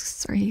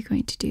asks, are you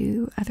going to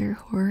do other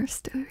horror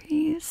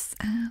stories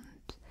and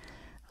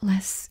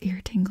less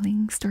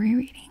ear-tingling story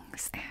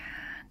readings?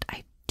 And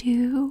I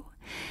do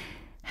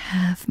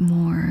have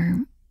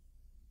more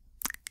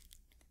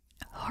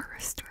horror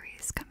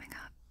stories coming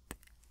up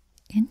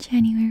in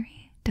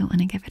January. Don't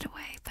want to give it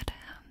away, but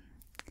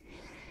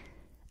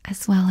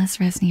as well as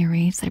Reznya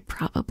reads, I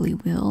probably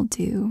will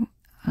do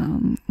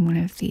one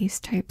of these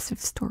types of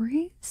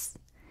stories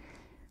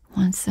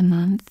once a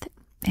month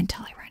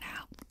until I run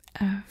out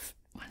of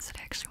ones that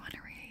I actually want to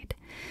read.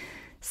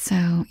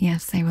 So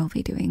yes, I will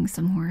be doing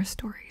some horror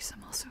stories.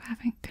 I'm also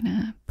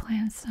gonna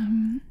plan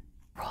some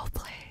role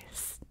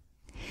plays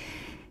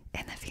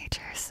in the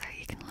future, so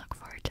you can look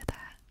forward to that.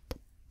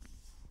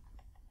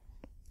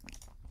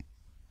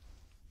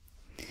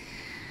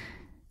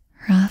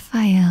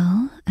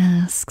 Raphael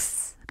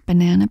asks,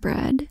 banana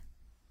bread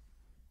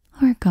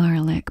or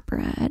garlic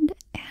bread?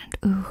 And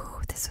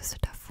ooh, this was a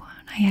tough one.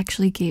 I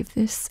actually gave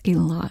this a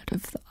lot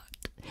of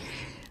thought.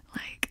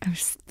 Like, I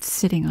was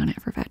sitting on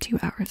it for about 2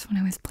 hours when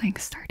I was playing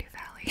Stardew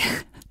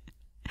Valley.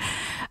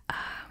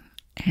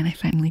 And I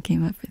finally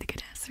came up with a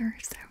good answer.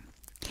 So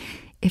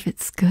if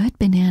it's good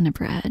banana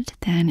bread,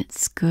 then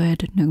it's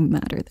good no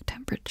matter the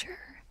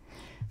temperature.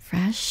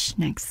 Fresh,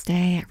 next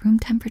day at room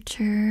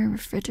temperature,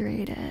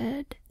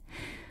 refrigerated.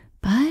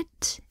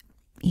 But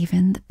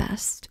even the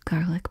best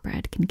garlic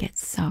bread can get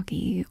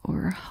soggy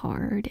or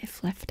hard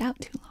if left out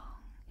too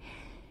long.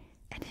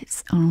 And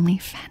it's only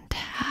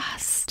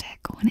fantastic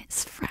when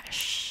it's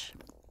fresh.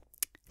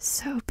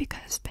 So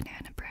because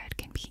banana bread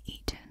can be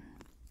eaten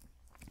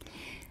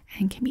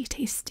and can be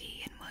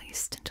tasty and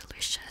moist and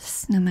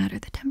delicious no matter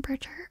the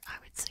temperature, I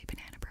would say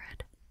banana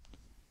bread.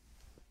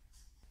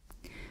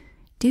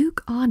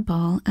 Duke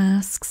Oddball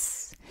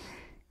asks,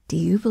 do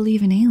you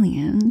believe in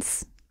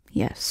aliens?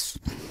 Yes.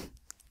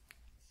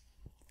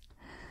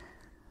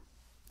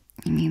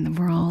 I mean,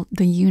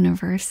 the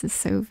universe is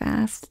so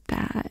vast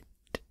that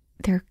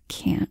there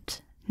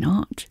can't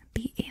not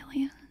be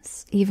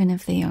aliens, even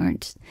if they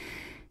aren't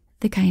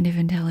the kind of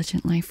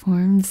intelligent life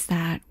forms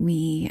that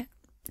we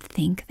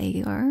think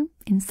they are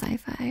in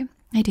sci-fi.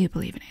 I do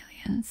believe in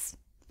aliens.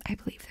 I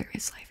believe there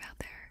is life out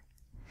there,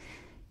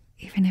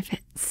 even if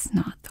it's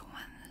not the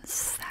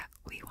ones that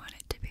we want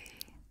it to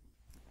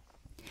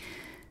be.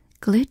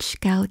 Glitch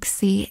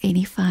Galaxy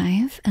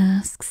 85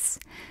 asks,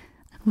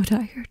 what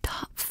are your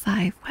top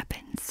 5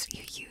 weapons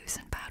you use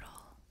in battle?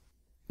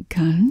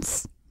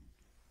 Guns,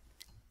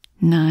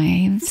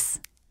 knives,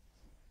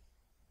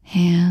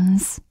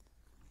 hands,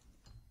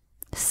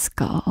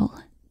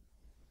 skull,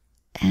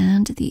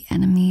 and the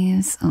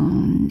enemy's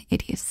own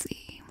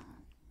idiocy.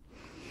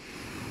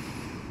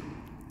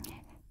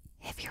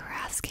 If you're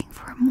asking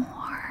for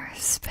more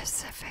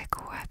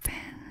specific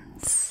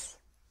weapons,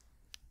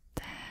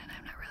 then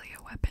I'm not really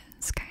a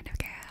weapons kind of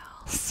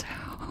gal, so...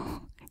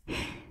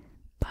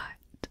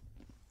 but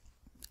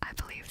I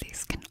believe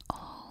these can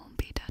all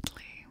be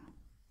deadly.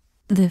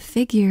 The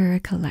Figure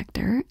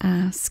Collector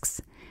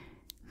asks,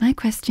 my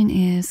question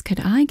is, could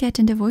I get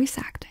into voice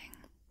acting?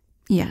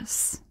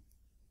 Yes.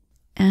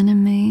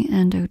 Anime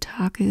and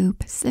Otaku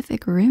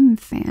Pacific Rim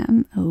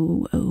Fam,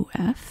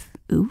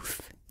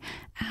 oof,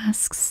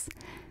 asks,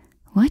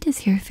 what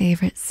is your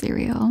favorite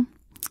cereal?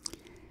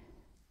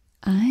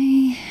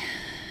 I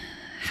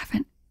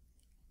haven't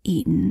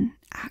eaten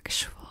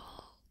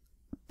actual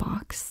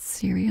boxed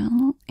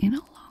cereal in a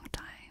long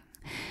time.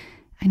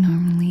 I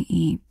normally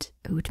eat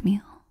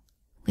oatmeal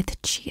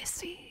with chia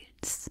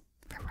seeds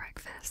for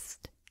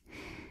breakfast.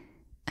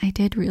 I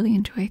did really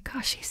enjoy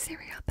Kashi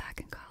cereal back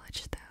in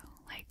college, though,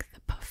 like the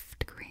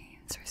puffed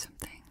greens or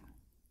something.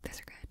 Those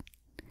are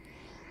good.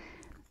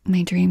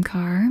 My dream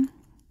car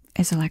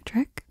is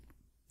electric.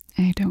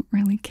 I don't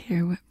really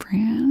care what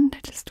brand. I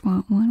just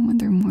want one when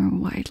they're more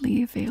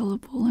widely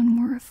available and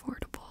more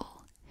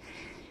affordable.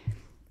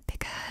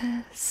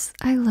 Because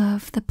I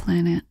love the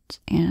planet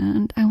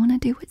and I want to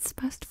do what's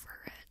best for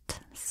it.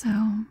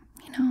 So,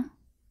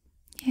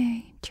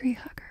 yay, tree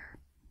hugger.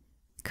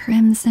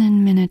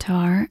 Crimson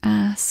Minotaur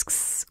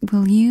asks,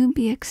 will you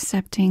be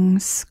accepting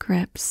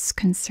scripts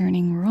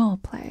concerning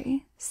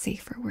roleplay?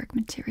 Safer work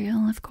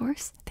material, of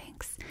course.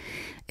 Thanks.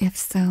 If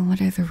so,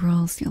 what are the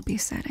rules you'll be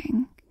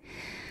setting?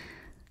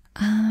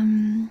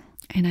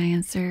 And I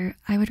answer,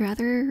 I would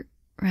rather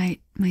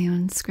write my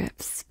own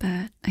scripts,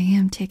 but I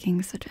am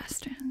taking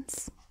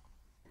suggestions.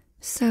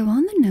 So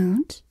on the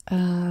note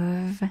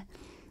of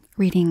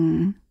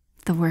reading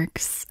the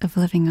works of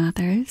living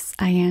authors,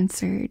 I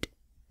answered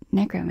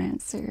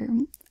necromancer.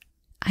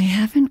 I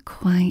haven't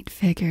quite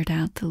figured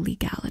out the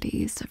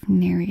legalities of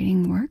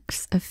narrating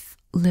works of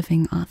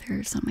living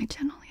authors on my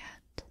channel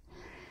yet.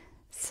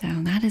 So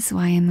that is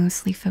why I'm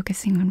mostly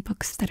focusing on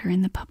books that are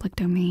in the public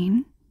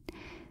domain.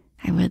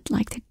 I would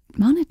like to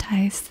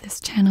monetize this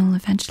channel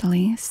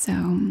eventually,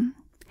 so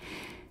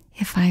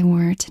if I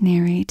were to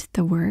narrate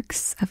the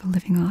works of a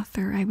living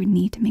author, I would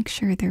need to make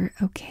sure they're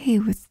okay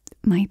with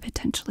my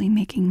potentially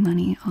making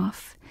money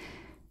off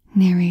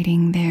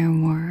narrating their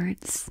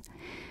words.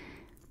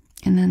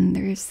 And then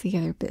there's the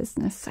other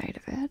business side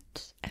of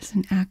it. As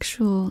an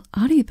actual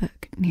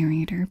audiobook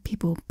narrator,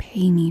 people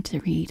pay me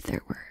to read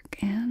their work,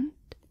 and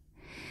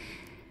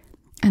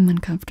I'm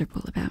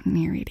uncomfortable about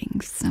narrating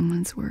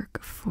someone's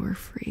work for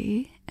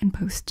free and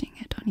posting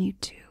it on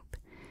YouTube.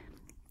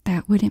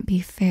 That wouldn't be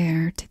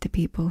fair to the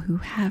people who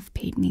have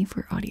paid me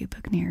for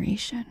audiobook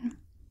narration.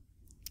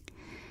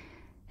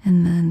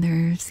 And then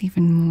there's there's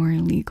even more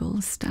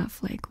legal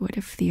stuff, like what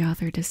if the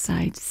author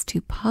decides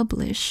to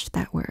publish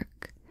that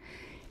work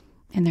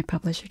and their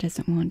publisher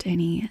doesn't want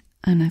any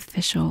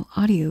unofficial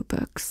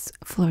audiobooks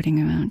floating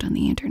around on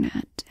the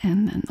internet,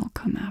 and then they'll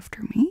come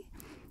after me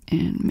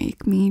and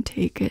make me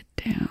take it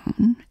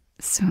down.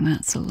 So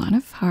that's a lot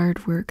of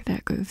hard work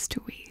that goes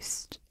to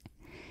waste.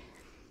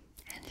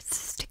 And it's a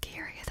sticky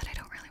area that I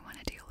don't really want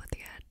to deal with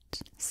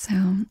yet. So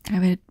I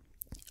would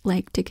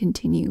like to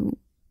continue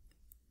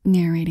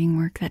narrating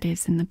work that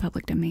is in the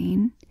public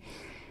domain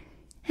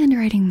and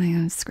writing my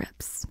own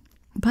scripts.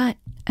 But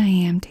I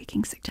am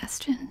taking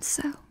suggestions,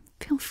 so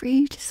feel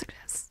free to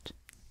suggest.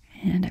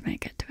 And I might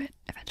get to it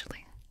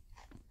eventually.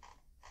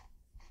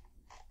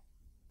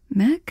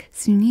 Mac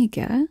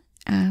Zuniga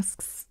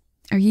asks,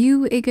 are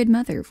you a good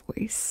mother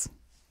voice?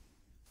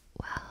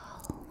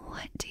 Well,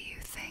 what do you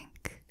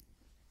think?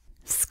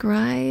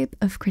 Scribe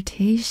of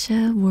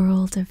Cretaceous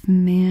World of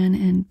Man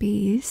and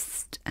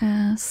Beast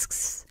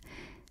asks,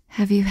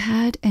 have you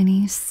had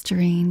any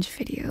strange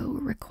video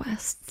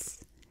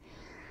requests?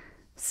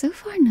 So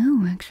far,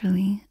 no,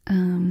 actually.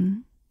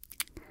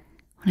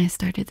 When I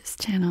started this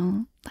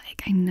channel,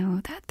 I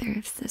know that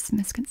there's this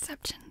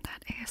misconception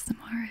that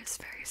ASMR is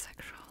very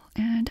sexual,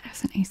 and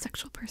as an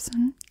asexual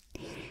person,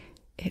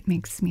 it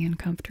makes me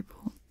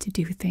uncomfortable to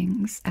do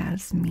things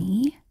as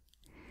me,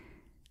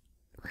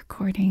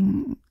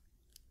 recording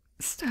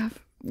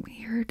stuff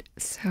weird.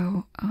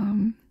 So,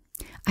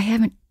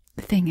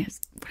 the thing is,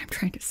 what I'm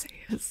trying to say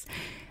is,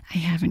 I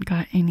haven't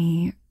got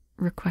any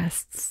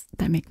requests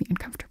that make me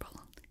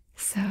uncomfortable.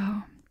 So,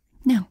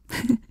 no.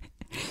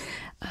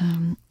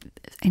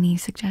 Any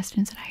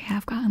suggestions that I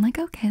have gotten,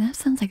 okay, that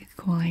sounds like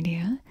a cool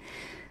idea.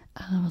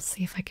 We'll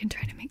see if I can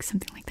try to make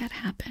something like that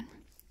happen.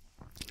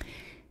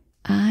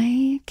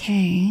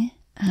 IK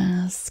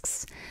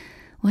asks,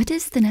 what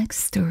is the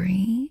next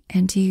story,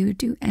 and do you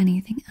do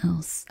anything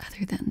else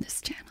other than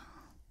this channel?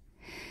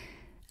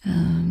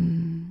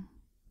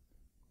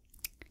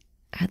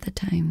 At the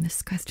time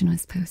this question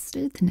was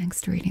posted, the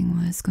next reading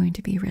was going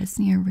to be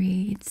Reznya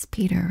reads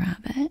Peter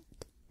Rabbit.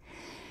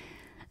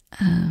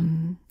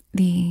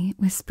 The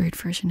whispered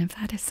version of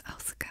that is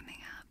also coming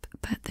up,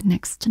 but the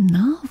next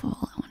novel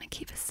I want to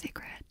keep a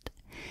secret.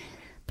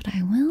 But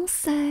I will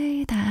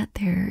say that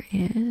there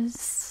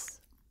is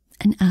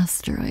an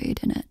asteroid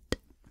in it,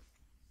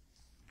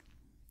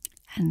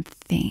 and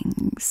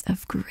things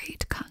of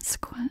great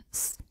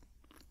consequence.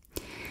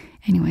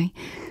 Anyway,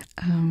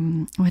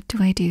 what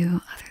do I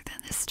do other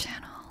than this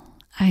channel?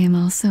 I am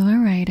also a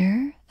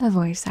writer, a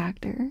voice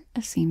actor,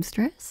 a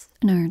seamstress,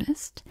 an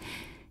artist,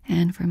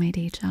 and for my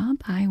day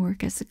job, I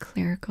work as a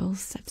clerical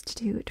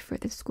substitute for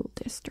the school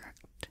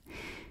district.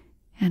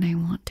 And I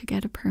want to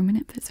get a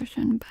permanent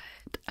position,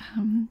 but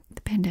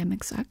the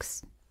pandemic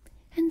sucks,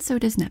 and so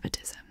does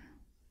nepotism.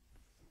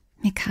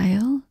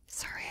 Mikhail,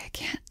 sorry I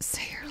can't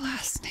say your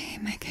last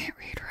name, I can't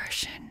read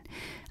Russian,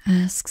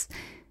 asks,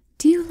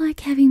 do you like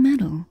heavy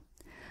metal?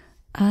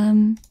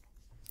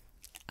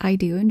 I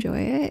do enjoy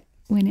it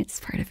when it's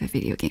part of a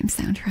video game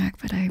soundtrack,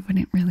 but I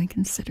wouldn't really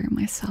consider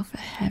myself a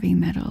heavy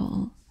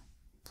metal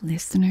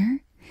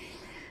listener.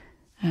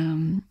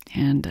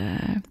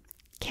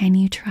 Can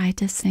you try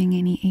to sing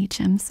any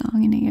HM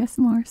song in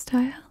ASMR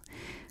style?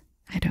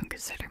 I don't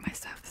consider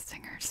myself a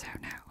singer, so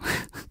no.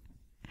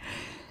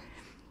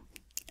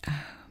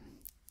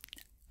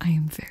 I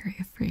am very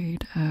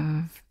afraid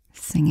of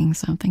singing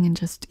something and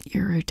just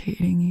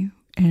irritating you,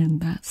 and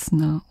that's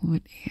not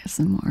what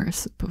ASMR is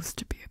supposed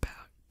to be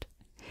about.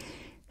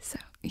 So,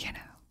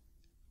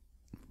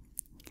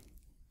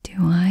 do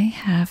I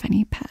have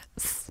any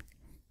pets?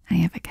 I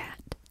have a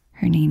cat.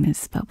 Her name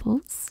is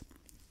Bubbles.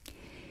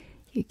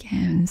 You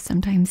can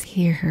sometimes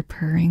hear her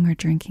purring or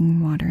drinking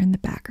water in the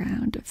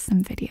background of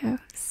some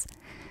videos.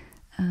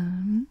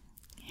 And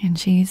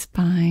she's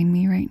behind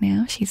me right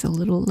now. She's a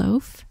little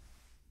loaf.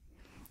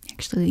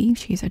 Actually,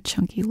 she's a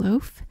chunky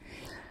loaf.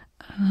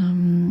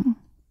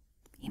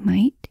 You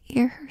might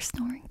hear her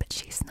snoring, but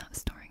she's not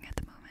snoring at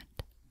the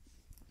moment.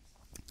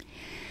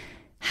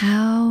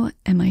 How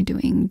am I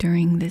doing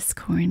during this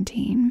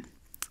quarantine?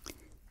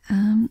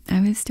 I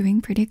was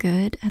doing pretty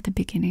good at the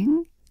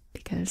beginning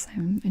because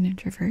I'm an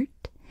introvert,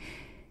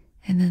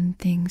 and then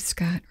things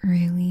got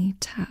really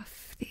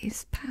tough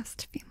these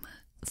past few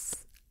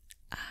months.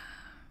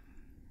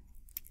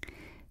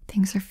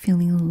 Things are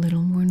feeling a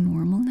little more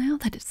normal now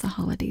that it's the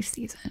holiday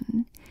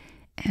season,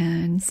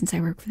 and since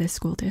I work for the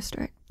school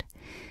district,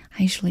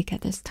 I usually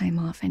get this time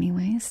off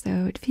anyway,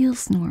 so it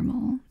feels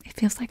normal. It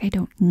feels like I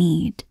don't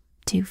need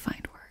to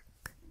find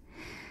work.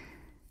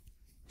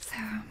 So,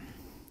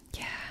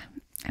 yeah,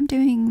 I'm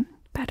doing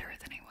better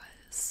than I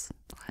was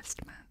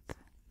last month.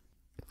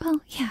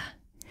 Well, yeah,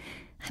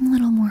 I'm a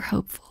little more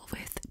hopeful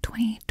with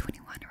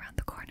 2021 around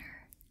the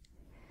corner.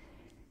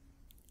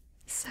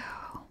 So,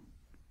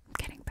 I'm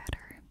getting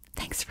better.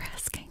 Thanks for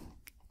asking.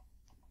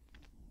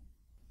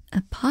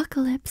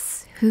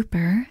 Apocalypse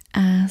Hooper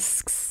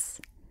asks,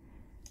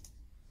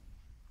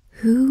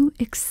 who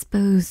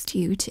exposed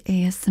you to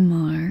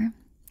ASMR,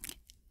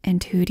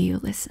 and who do you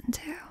listen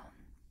to?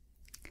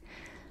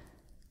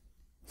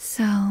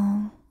 So,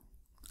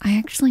 I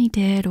actually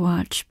did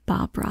watch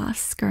Bob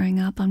Ross growing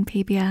up on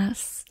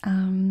PBS.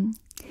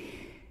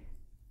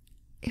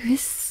 It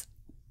was,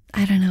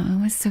 I don't know,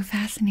 it was so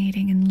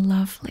fascinating and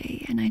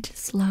lovely, and I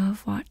just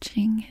love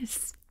watching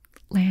his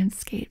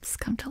landscapes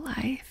come to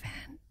life.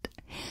 And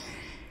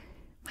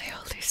my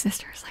older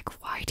sister is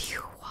like, why do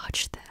you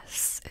watch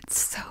this?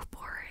 It's so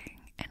boring.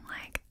 And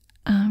like,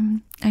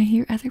 I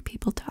hear other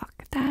people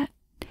talk that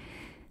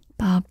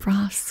Bob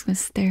Ross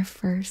was their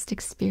first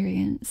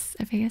experience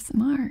of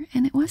ASMR,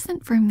 and it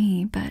wasn't for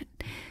me, but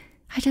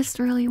I just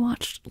really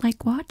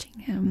liked watching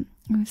him.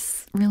 It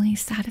was really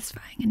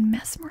satisfying and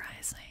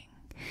mesmerizing.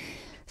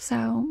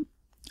 So,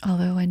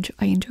 although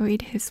I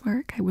enjoyed his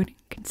work, I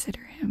wouldn't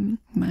consider him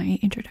my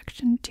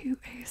introduction to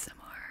ASMR.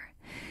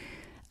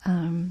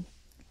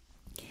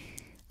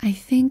 I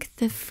think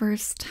the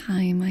first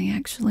time I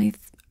actually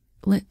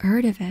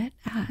heard of it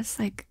as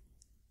like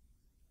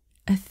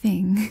a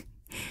thing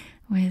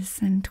was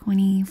in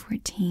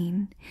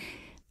 2014.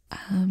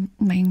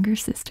 My younger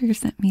sister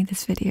sent me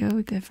this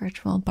video, the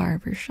virtual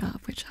barber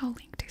shop, which I'll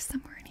link to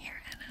somewhere in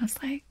here, and I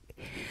was like,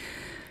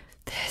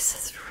 this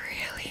is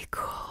really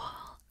cool.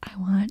 I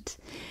want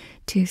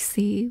to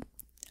see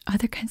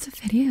other kinds of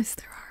videos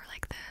there are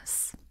like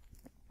this.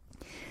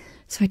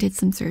 So I did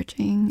some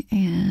searching,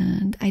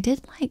 and I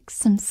did like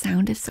some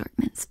sound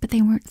assortments, but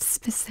they weren't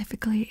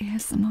specifically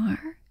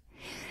ASMR.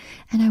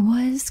 And I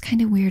was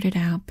kind of weirded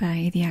out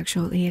by the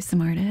actual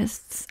ASMR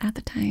artists at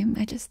the time.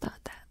 I just thought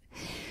that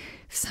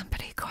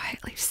somebody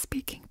quietly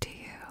speaking to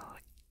you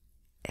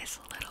is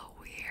a little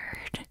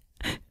weird.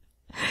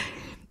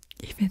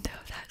 Even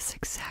though that's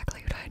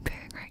exactly what I'm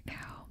doing right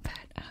now.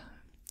 But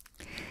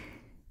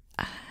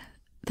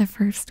the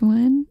first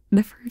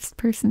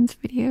person's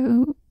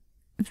video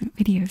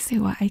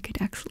so I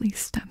could actually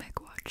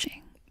stomach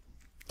watching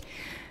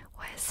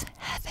was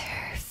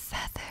Heather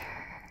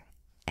Feather,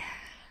 and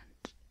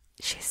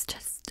she's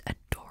just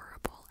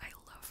adorable. I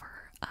love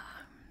her.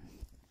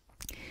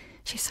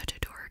 She's such a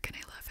dork, and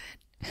I love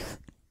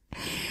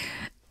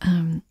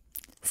it.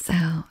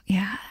 So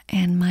yeah,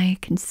 and my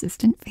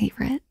consistent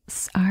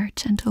favorites are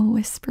Gentle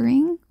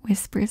Whispering,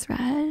 Whispers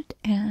Red,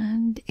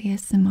 and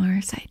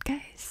ASMR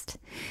Zeitgeist,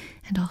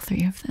 and all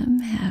three of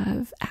them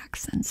have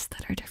accents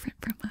that are different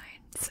from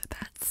mine. So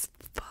that's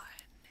fun.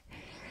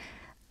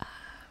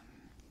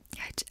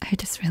 I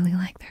just really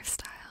like their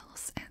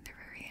styles, and they're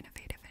very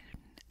innovative and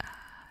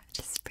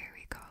just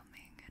very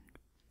calming, and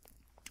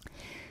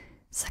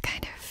it's the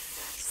kind of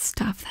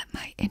stuff that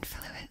might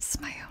influence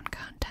my own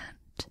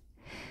content.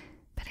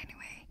 But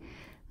anyway,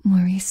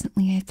 more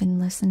recently I've been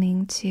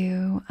listening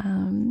to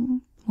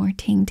more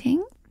Ting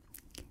Ting,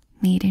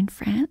 Made in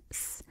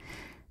France,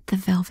 The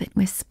Velvet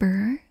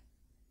Whisperer,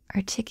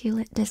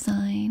 Articulate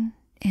Design,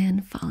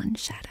 and Fallen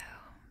Shadow.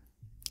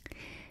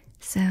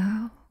 So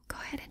go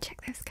ahead and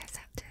check those guys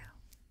out too.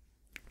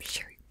 I'm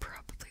sure you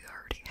probably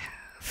already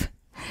have.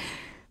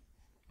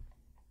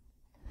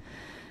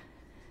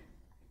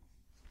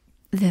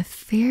 The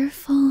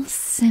Fearful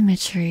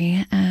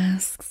Symmetry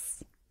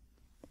asks,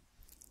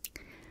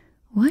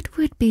 what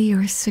would be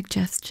your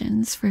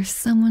suggestions for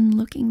someone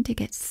looking to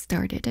get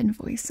started in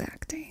voice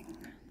acting?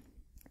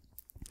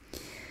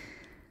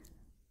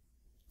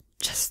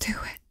 Just do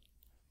it.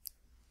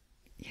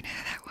 You know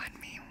that one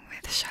meme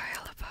with Shia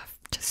LaBeouf?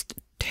 Just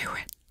do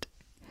it.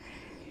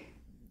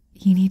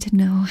 You need to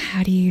know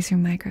how to use your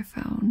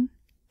microphone.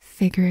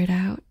 Figure it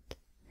out.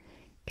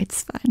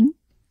 It's fun.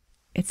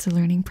 It's a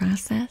learning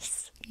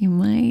process. You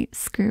might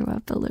screw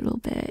up a little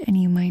bit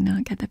and you might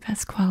not get the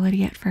best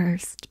quality at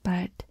first,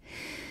 but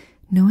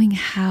knowing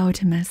how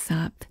to mess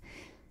up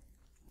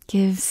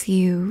gives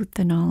you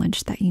the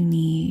knowledge that you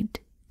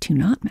need to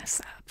not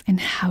mess up and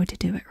how to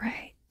do it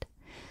right.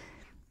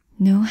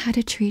 Know how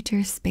to treat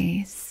your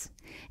space.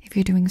 If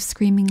you're doing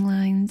screaming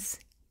lines,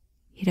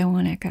 you don't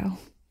want echo.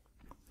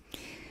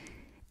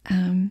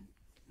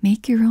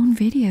 Make your own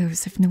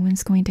videos if no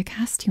one's going to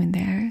cast you in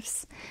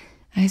theirs.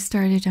 I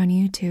started on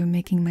YouTube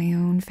making my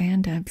own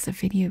fan dubs of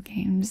video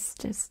games.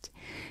 Just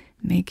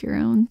make your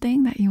own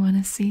thing that you want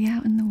to see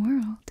out in the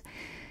world.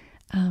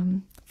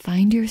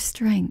 Find your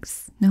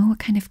strengths. Know what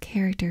kind of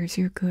characters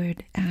you're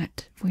good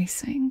at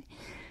voicing.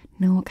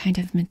 Know what kind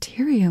of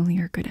material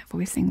you're good at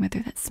voicing, whether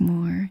that's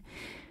more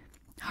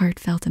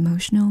heartfelt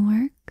emotional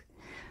work,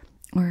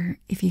 or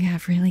if you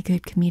have really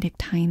good comedic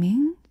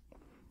timing,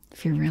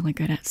 if you're really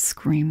good at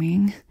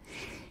screaming,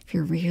 if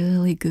you're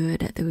really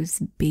good at those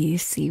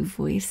bassy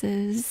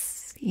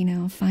voices, you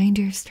know, find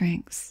your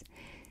strengths,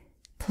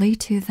 play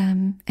to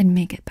them, and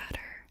make it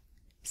better.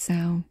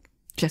 So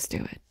just do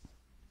it.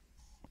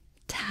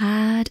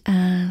 Tad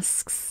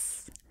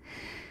asks,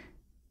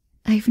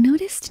 I've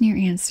noticed in your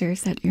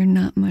answers that you're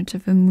not much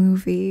of a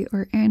movie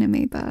or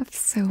anime buff,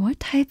 so what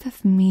type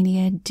of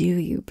media do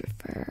you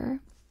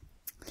prefer?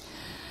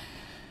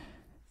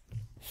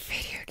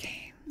 Video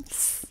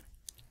games.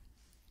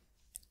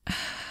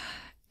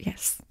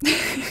 Yes.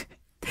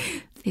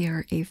 They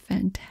are a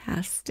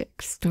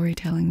fantastic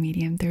storytelling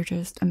medium. They're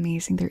just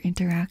amazing. They're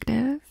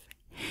interactive.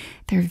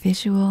 They're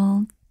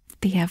visual.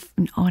 They have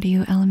an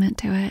audio element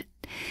to it,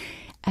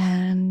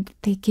 and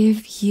they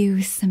give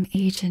you some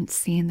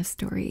agency in the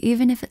story.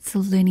 Even if it's a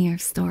linear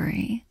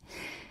story,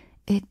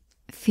 it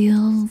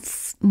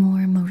feels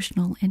more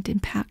emotional and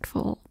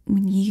impactful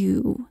when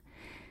you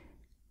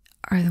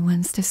are the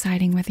ones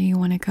deciding whether you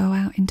want to go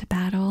out into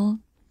battle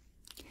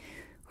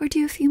or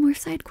do a few more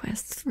side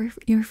quests for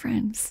your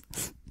friends.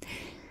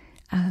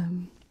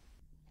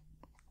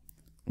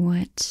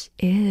 What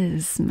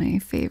is my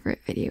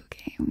favorite video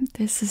game?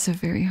 This is a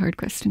very hard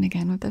question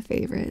again with the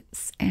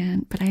favorites,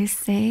 but I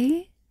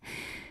say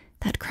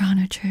that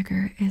Chrono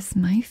Trigger is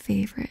my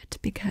favorite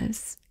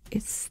because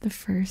it's the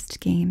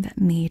first game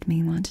that made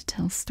me want to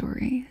tell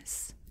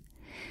stories.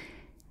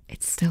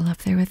 It's still up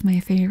there with my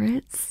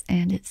favorites,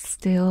 and it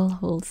still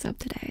holds up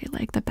today.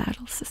 Like the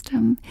battle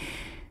system,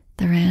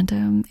 the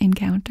random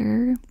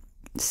encounter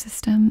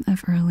system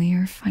of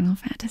earlier Final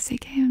Fantasy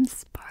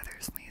games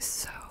bothers me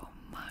so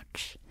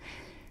much.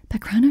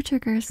 But Chrono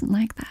Trigger isn't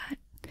like that.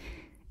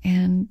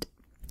 And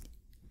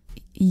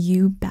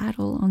you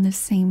battle on the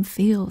same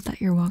field that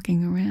you're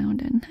walking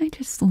around, and I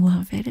just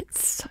love it.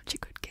 It's such a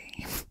good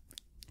game.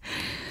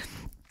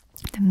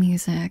 The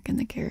music and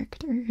the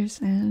characters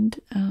and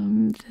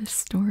the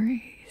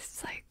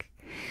stories, like,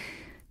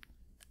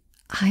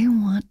 I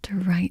want to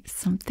write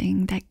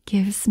something that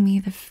gives me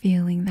the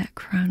feeling that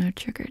Chrono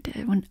Trigger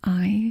did when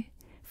I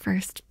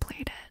first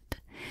played it.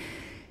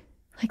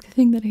 Like, the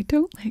thing that I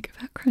don't like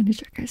about Chrono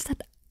Trigger is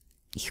that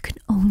you can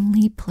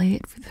only play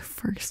it for the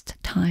first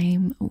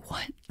time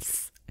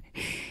once.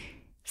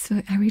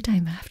 So every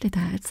time after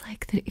that, it's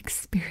like the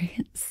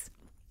experience.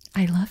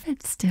 I love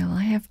it still.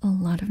 I have a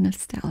lot of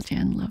nostalgia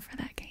and love for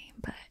that game,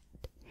 but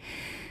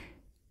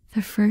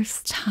the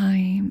first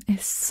time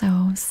is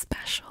so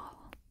special.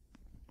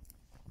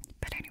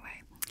 But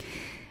anyway,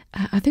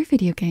 other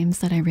video games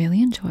that I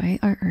really enjoy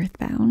are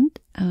Earthbound.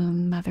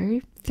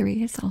 Mother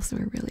 3 is also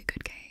a really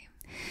good game.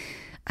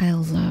 I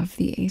love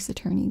the Ace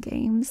Attorney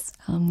games.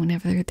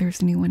 Whenever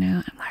there's a new one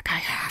out, I'm like, I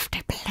have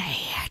to play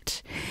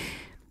it.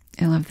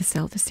 I love the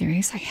Zelda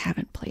series. I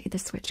haven't played the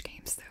Switch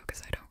games though,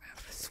 because I don't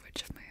have a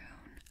Switch of my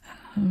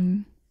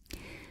own.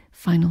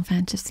 Final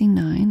Fantasy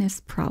IX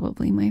is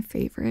probably my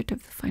favorite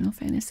of the Final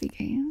Fantasy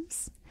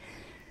games.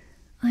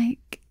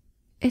 Like,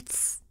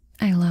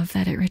 I love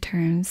that it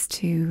returns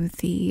to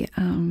the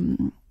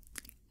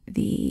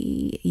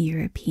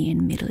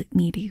European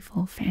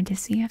medieval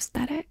fantasy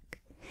aesthetic.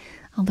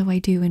 Although I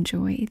do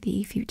enjoy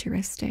the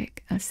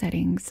futuristic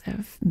settings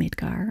of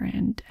Midgar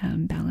and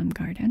Balam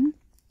Garden.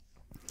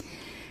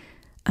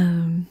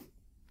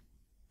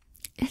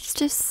 It's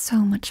just so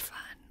much fun.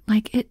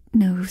 Like, it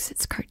knows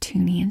it's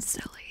cartoony and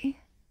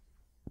silly,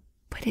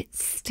 but it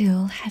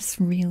still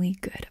has really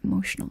good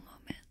emotional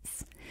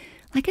moments.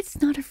 Like, it's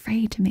not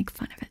afraid to make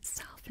fun of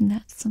itself, and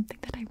that's something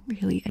that I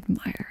really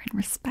admire and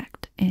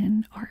respect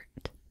in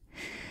art.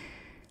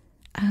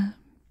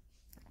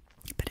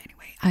 But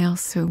anyway, I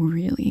also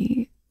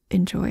really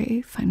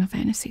enjoy Final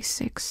Fantasy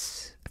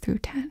 6 through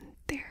 10.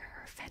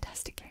 They're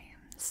fantastic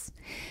games.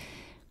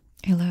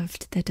 I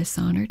loved the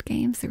Dishonored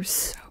games. They were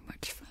so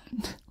much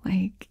fun.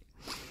 Like,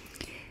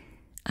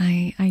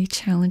 I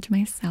challenge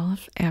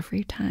myself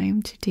every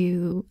time to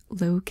do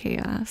low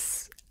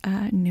chaos,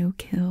 no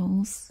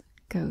kills,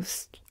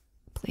 ghost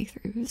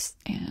playthroughs,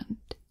 and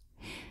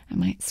I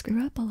might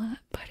screw up a lot,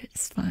 but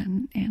it's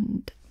fun,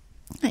 and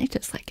I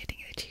just like getting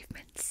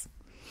achievements.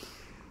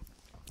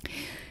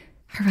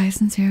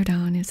 Horizon Zero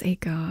Dawn is a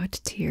god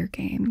tier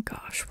game.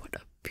 Gosh, what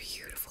a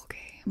beautiful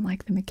game.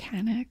 Like, the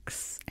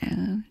mechanics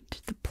and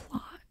the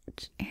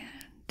plot,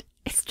 and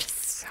it's just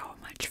so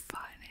much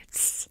fun.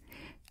 It's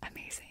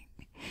amazing.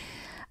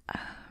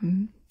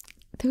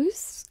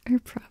 Those are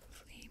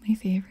probably my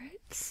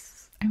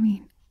favorites. I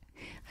mean,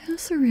 I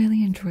also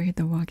really enjoyed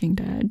The Walking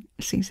Dead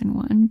season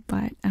 1,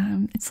 but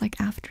it's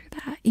like after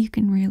that you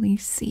can really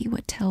see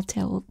what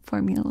Telltale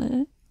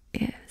formula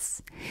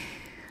is.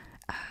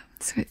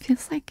 So it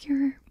feels like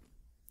your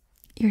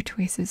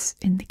choices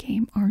in the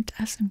game aren't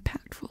as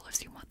impactful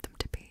as you want them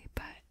to be,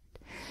 but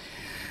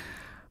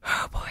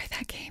oh boy,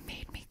 that game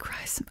made me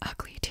cry some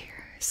ugly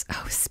tears.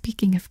 Oh,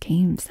 speaking of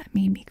games that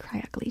made me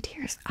cry ugly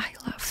tears, I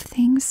love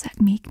things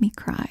that make me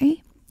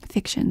cry.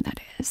 Fiction, that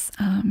is.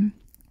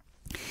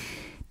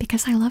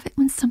 Because I love it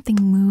when something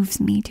moves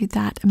me to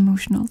that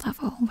emotional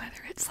level,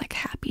 whether it's like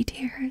happy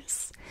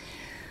tears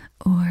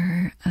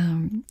or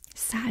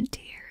sad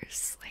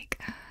tears, like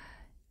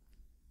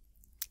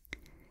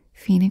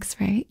Phoenix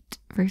Wright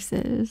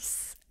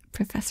versus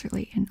Professor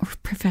Layton, or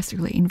Professor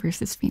Layton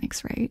versus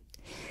Phoenix Wright.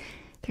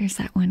 There's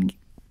that one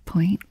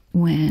point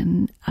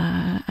when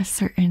a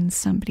certain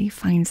somebody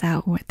finds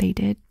out what they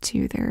did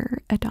to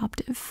their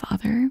adoptive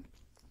father,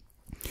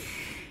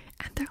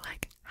 and they're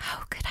like,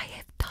 how could I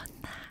have done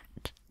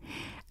that?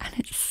 And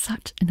it's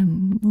such an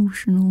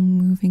emotional,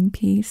 moving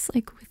piece,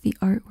 like with the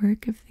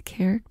artwork of the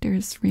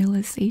characters'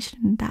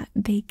 realization that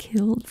they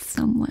killed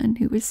someone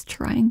who was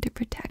trying to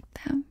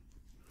protect them.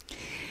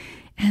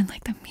 And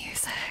like the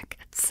music,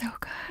 it's so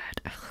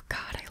good. Oh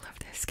god, I love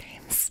those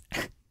games.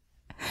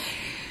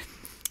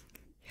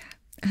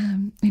 Yeah.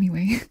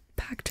 Anyway,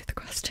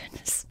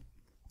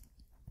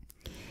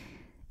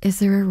 Is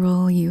there a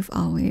role you've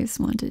always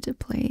wanted to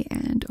play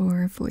and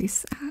or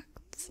voice act?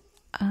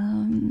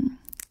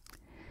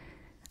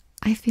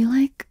 I feel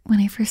like when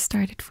I first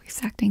started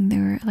voice acting,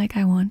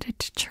 I wanted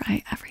to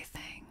try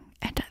everything.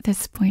 And at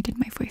this point in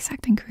my voice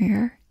acting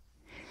career,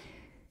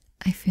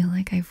 I feel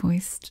like I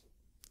voiced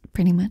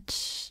pretty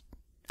much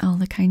all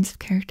the kinds of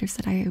characters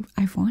that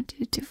I've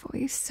wanted to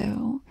voice.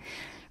 So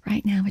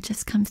right now it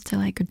just comes to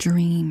like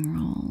dream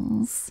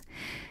roles.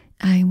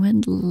 I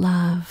would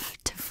love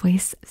to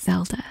voice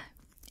Zelda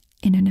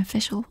in an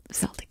official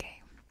Zelda game.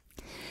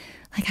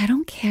 Like, I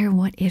don't care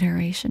what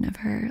iteration of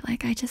her.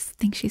 Like, I just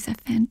think she's a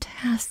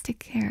fantastic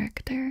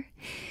character.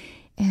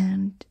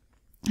 And,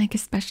 like,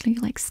 especially,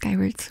 like,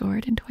 Skyward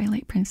Sword and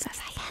Twilight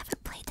Princess. I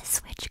haven't played the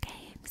Switch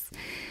games.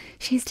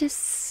 She's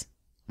just,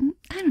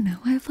 I don't know.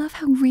 I love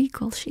how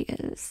regal she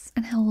is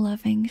and how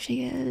loving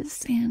she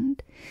is.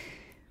 And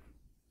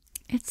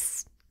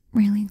it's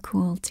really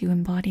cool to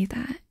embody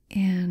that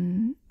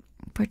and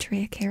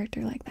portray a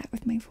character like that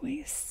with my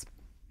voice.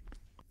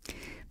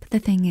 But the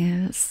thing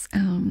is,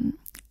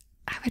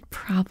 I would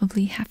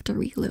probably have to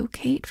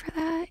relocate for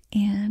that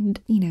and,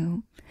 you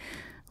know,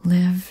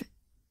 live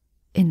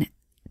in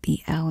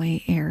the LA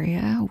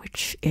area,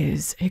 which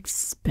is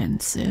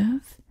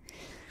expensive.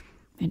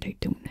 And I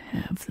don't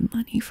have the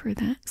money for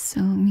that,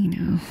 so, you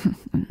know,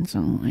 it's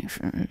all my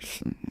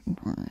first.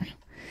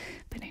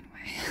 But anyway.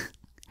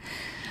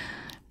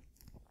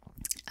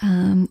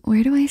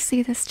 Where do I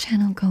see this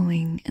channel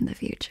going in the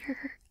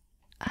future?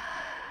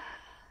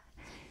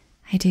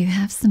 I do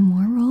have some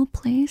more role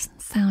plays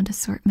and sound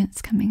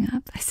assortments coming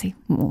up. I say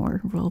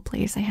more role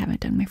plays. I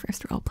haven't done my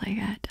first role play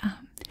yet.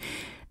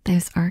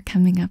 Those are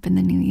coming up in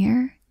the new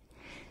year.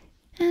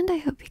 And I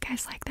hope you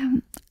guys like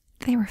them.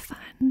 They were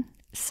fun.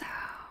 So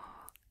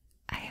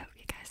I hope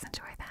you guys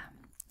enjoy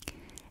them.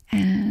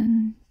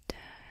 And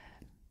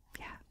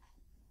yeah.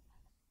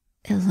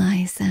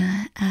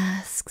 Eliza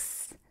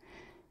asks,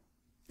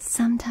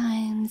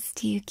 sometimes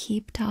do you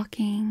keep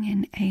talking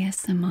in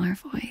ASMR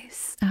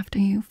voice after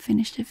you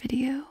finish a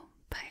video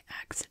by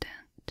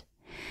accident?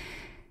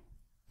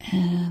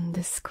 And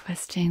this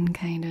question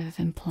kind of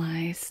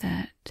implies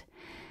that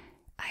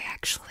I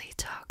actually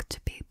talk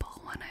to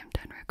people when I'm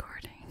done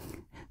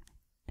recording.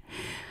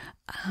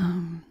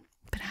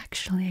 But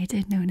actually I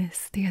did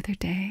notice the other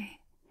day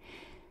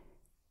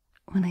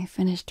when I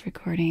finished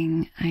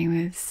recording, I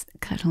was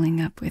cuddling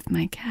up with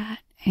my cat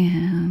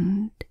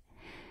and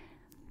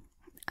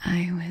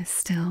I was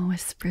still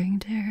whispering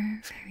to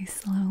her very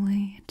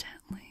slowly and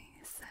gently,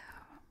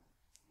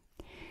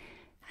 so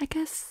I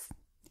guess,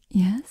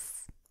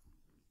 yes.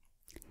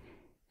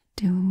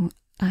 Do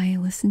I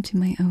listen to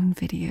my own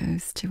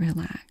videos to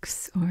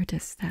relax, or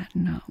does that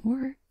not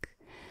work?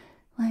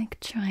 Like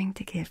trying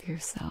to give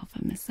yourself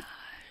a massage.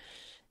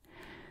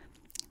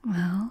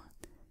 Well,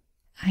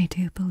 I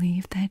do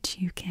believe that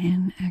you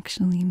can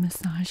actually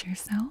massage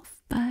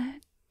yourself, but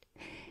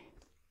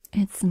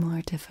it's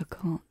more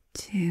difficult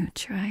to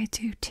try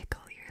to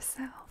tickle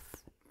yourself.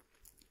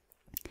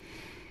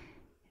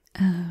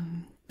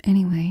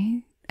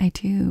 Anyway, I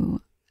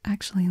do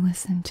actually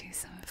listen to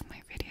some of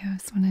my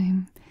videos when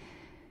I'm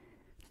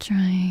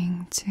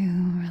trying to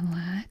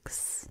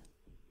relax.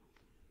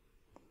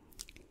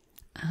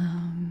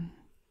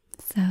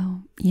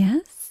 So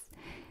yes,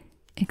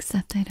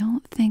 except I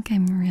don't think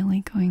I'm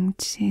really going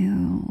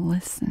to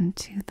listen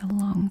to the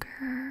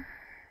longer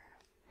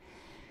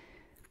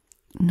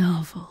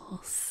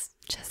novels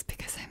just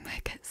because I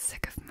might get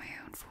sick of my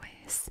own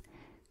voice.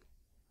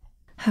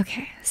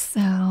 Okay,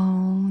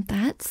 so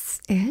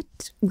that's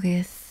it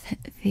with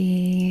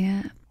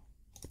the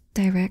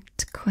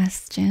direct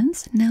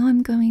questions. Now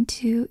I'm going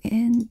to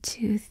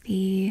into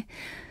the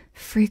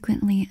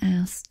frequently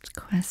asked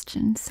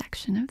questions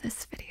section of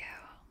this video.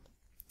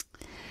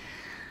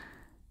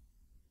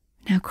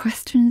 Now,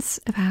 questions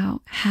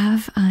about,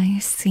 have I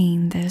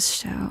seen this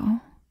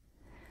show?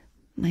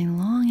 My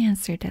long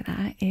answer to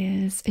that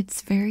is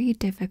it's very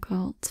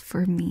difficult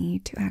for me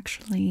to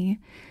actually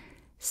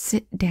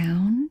sit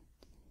down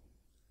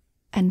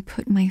and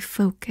put my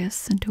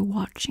focus into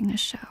watching a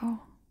show.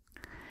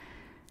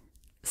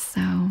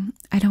 So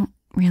I don't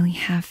really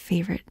have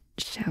favorite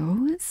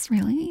shows,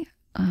 really.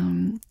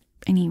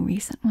 Any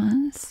recent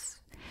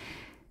ones.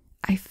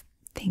 I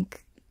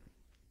think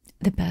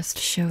the best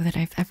show that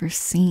I've ever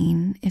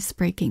seen is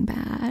Breaking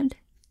Bad.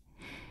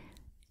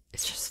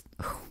 It's just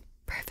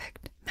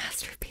perfect.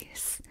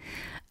 Masterpiece.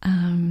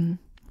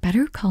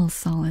 Better Call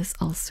Saul is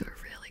also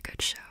a really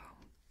good show.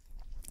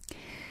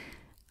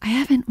 I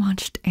haven't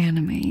watched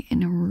anime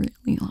in a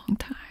really long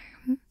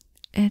time.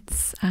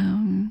 It's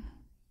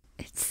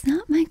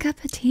not my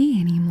cup of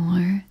tea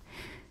anymore.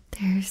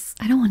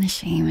 I don't want to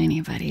shame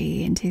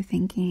anybody into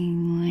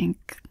thinking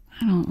like,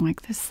 I don't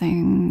like this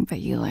thing,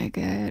 but you like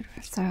it.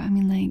 So, I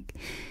mean, like,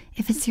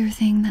 if it's your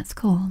thing, that's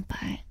cool,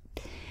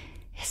 but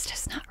it's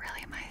just not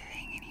really my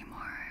thing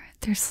anymore.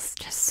 There's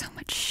just so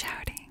much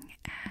shouting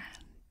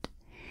and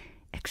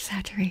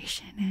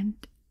exaggeration, and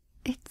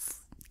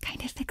it's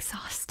kind of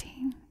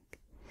exhausting.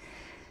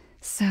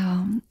 So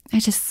I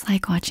just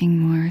like watching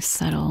more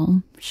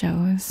subtle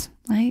shows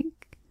like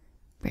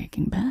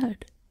Breaking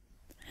Bad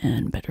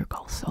and Better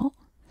Call Saul.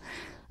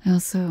 I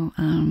also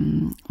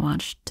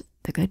watched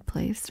The Good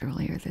Place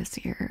earlier this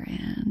year,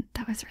 and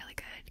that was really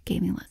good. It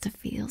gave me lots of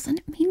feels, and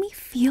it made me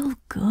feel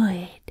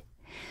good.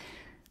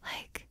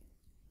 Like,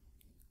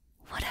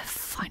 what a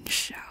fun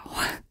show.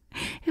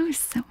 It was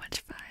so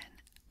much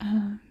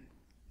fun.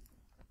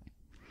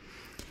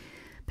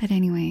 But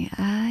anyway,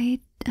 I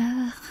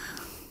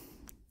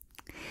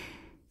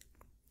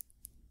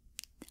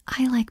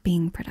like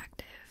being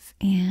productive,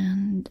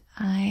 and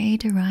I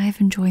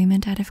derive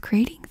enjoyment out of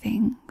creating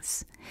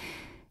things.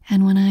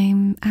 And when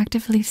I'm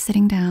actively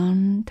sitting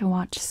down to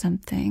watch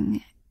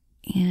something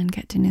and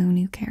get to know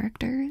new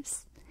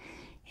characters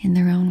in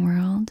their own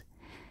world,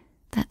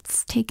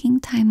 that's taking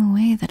time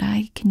away that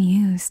I can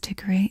use to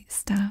create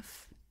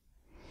stuff.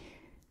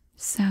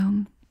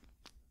 So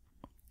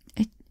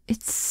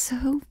it's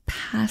so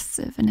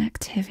passive an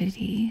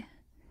activity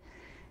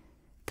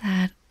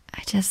that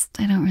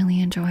I don't really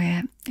enjoy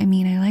it. I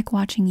mean, I like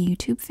watching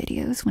YouTube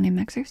videos when I'm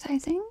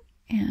exercising,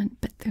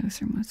 but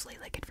those are mostly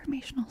like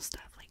informational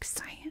stuff, like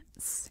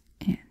science,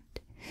 and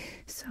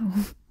so,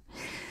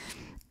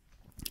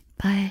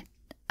 but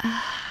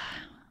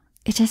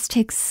it just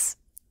takes,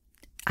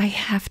 I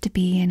have to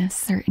be in a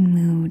certain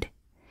mood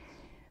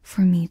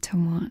for me to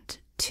want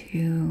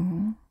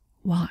to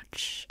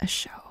watch a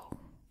show.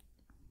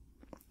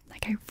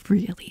 Like, I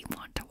really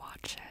want to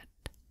watch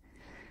it.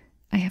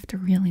 I have to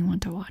really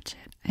want to watch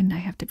it, and I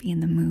have to be in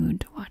the mood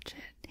to watch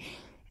it.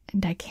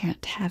 And I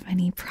can't have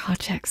any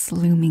projects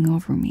looming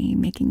over me,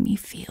 making me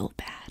feel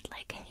bad.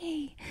 Like,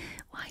 hey,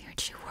 why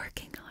aren't you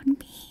working on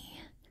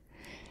me?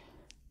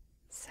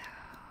 So,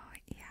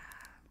 yeah.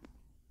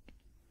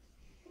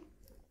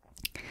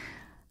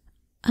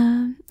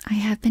 I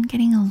have been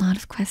getting a lot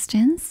of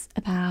questions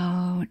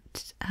about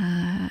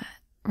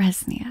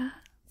Reznya.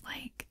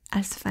 Like,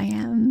 as if I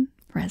am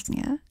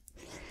Reznya.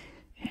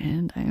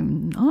 And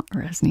I'm not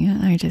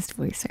Reznya, I just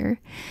voice her.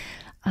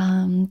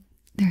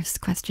 There's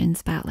questions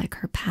about like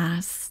her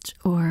past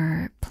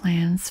or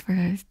plans for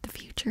the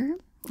future,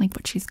 like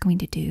what she's going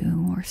to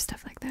do or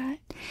stuff like that.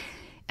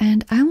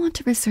 And I want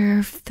to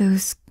reserve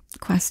those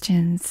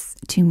questions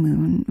to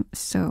Moon,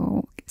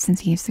 so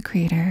since he is the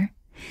creator,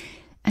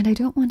 and I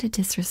don't want to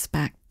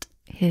disrespect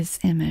his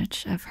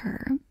image of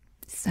her,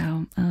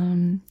 so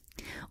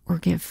or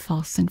give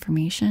false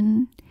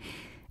information,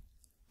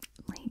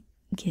 like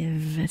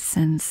give a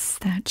sense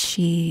that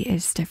she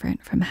is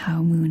different from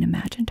how Moon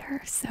imagined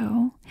her.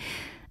 So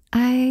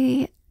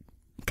I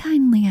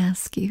kindly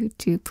ask you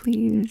to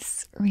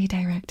please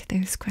redirect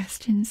those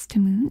questions to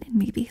Moon, and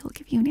maybe he'll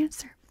give you an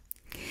answer,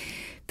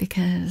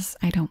 because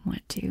I don't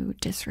want to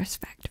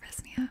disrespect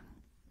Reznya.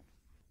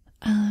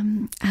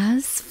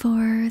 As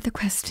for the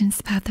questions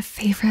about the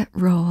favorite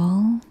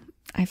role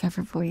I've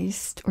ever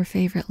voiced, or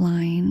favorite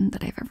line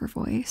that I've ever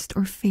voiced,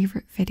 or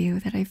favorite video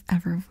that I've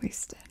ever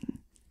voiced in,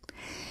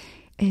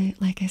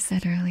 like I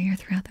said earlier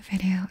throughout the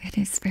video, it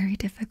is very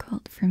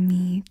difficult for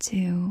me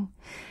to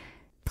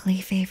play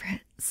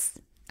favorites.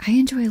 I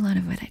enjoy a lot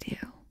of what I do.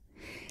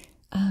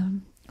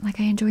 Like,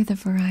 I enjoy the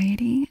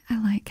variety.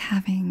 I like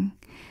having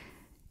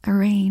a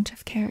range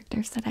of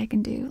characters that I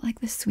can do, like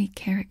the sweet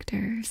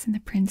characters and the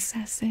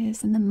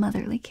princesses and the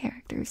motherly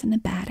characters and the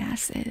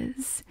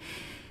badasses.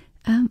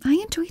 I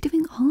enjoy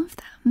doing all of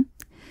them.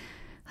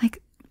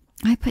 Like,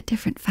 I put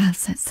different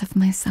facets of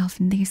myself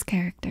in these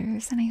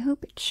characters, and I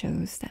hope it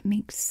shows. That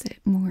makes it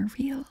more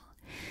real.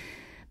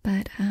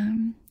 But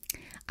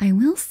I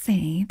will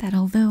say that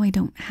although I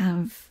don't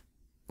have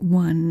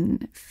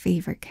one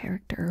favorite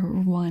character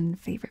or one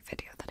favorite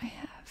video that I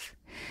have,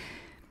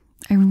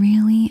 I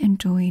really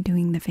enjoy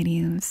doing the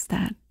videos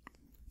that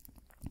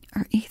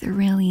are either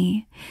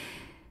really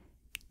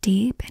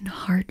deep and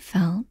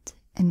heartfelt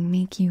and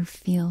make you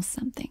feel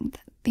something.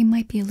 That they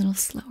might be a little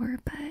slower,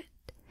 but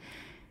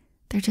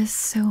they're just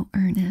so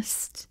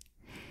earnest.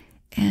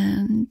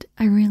 And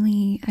I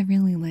really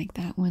like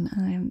that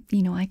when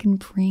I can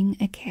bring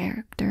a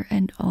character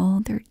and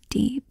all their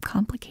deep,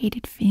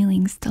 complicated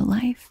feelings to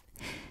life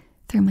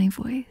through my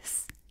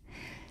voice.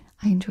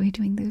 I enjoy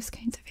doing those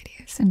kinds of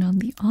videos. And on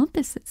the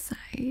opposite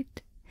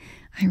side,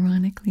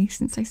 ironically,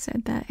 since I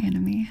said that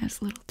anime has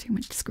a little too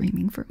much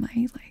screaming for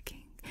my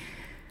liking,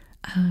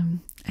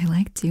 I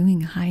like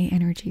doing high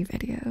energy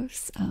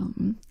videos.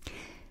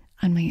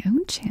 On my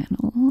own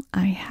channel,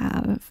 I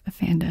have a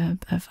fan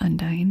dub of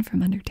Undyne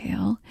from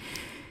Undertale,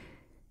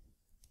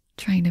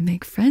 trying to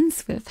make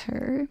friends with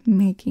her,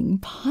 making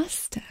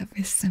pasta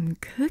with some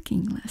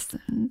cooking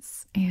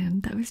lessons,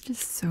 and that was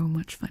just so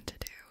much fun to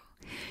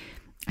do.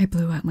 I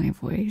blew out my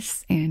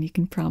voice, and you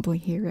can probably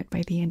hear it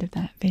by the end of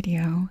that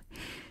video,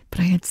 but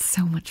I had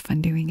so much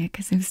fun doing it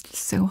because it was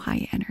just so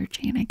high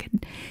energy, and I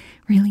could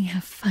really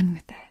have fun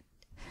with it.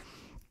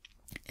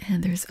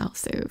 And there's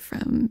also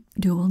from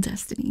Dual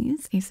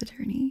Destinies, Ace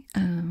Attorney,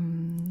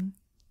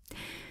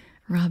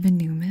 Robin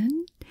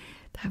Newman.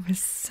 That was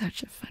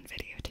such a fun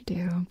video to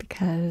do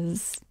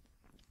because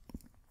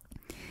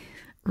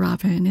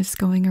Robin is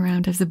going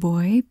around as a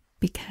boy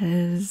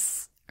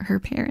because her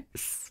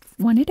parents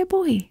wanted a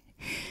boy.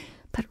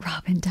 But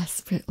Robin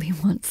desperately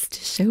wants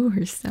to show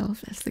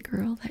herself as the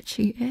girl that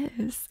she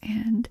is.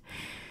 And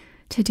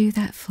to do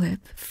that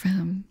flip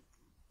from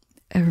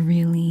a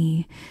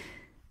really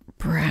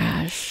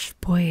brash,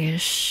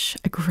 boyish,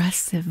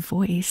 aggressive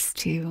voice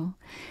to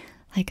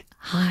like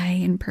high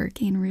and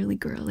perky and really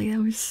girly, that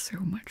was so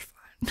much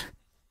fun.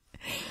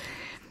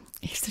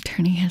 Ace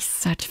Attorney has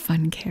such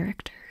fun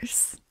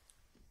characters.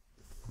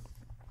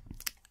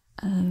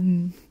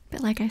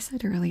 But like I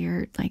said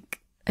earlier, like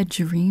a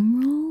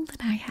dream role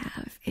that I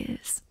have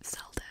is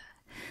Zelda.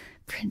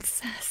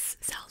 Princess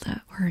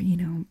Zelda, or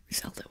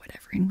Zelda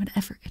whatever, in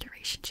whatever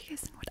iteration she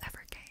is in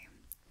whatever game.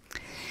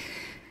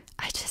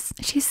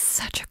 She's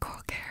such a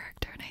cool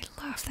character, and I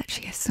love that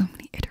she has so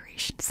many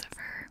iterations of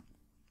her.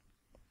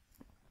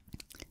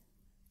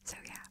 So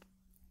yeah.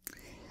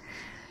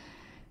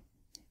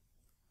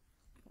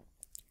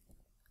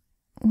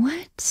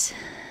 What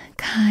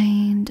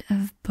kind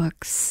of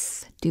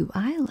books do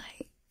I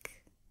like?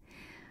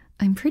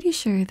 I'm pretty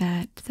sure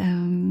that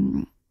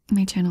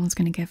my channel is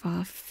going to give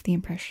off the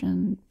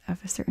impression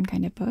of a certain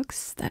kind of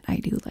books that I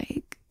do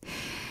like.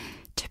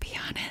 To be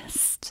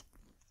honest,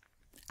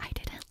 I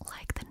didn't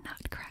like the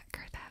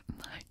Nutcracker that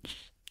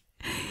much.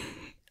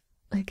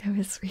 Like, I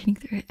was reading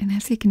through it, and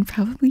as you can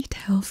probably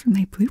tell from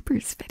my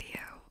bloopers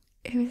video,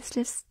 it was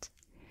just,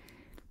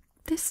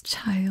 this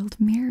child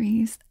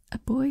marries a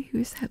boy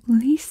who's at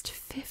least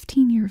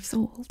 15 years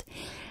old,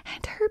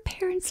 and her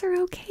parents are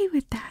okay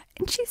with that,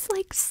 and she's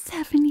like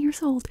 7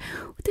 years old.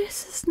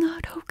 This is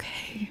not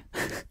okay.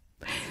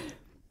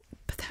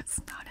 But that's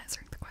not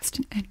answering the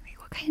question. Anyway,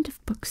 what kind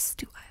of books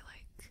do I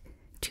like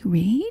to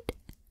read,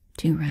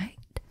 to write?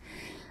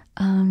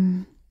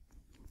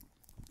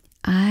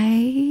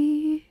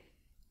 I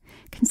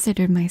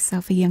considered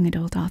myself a young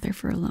adult author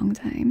for a long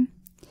time.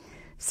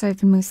 So I've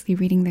been mostly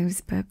reading those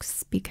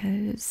books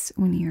because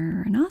when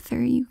you're an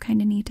author, you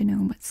kind of need to know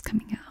what's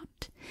coming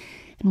out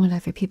and what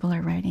other people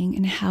are writing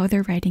and how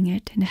they're writing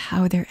it and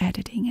how they're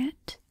editing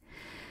it.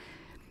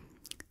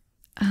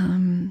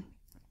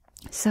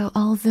 So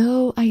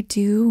although I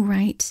do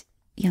write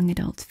young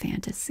adult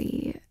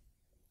fantasy,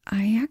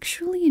 I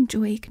actually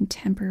enjoy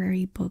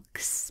contemporary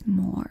books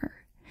more.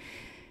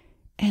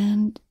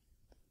 And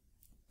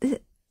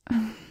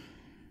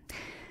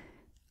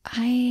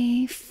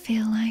I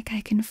feel like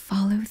I can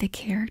follow the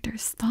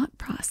character's thought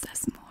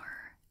process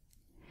more.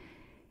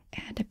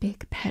 And a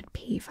big pet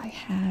peeve I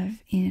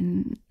have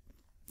in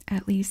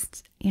at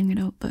least young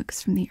adult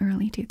books from the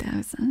early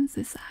 2000s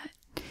is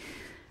that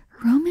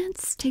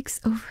romance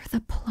takes over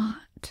the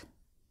plot.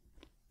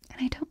 And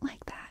I don't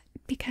like that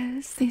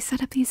because they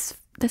set up this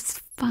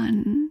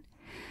fun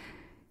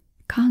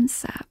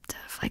concept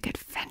of like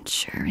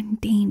adventure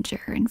and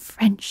danger and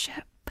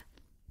friendship.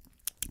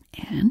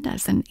 And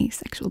as an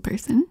asexual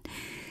person,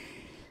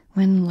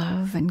 when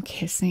love and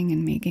kissing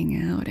and making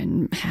out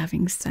and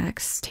having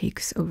sex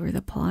takes over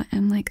the plot,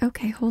 I'm like,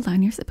 okay, hold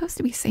on, you're supposed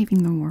to be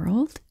saving the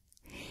world.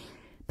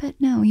 But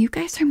no, you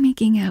guys are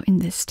making out in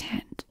this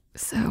tent.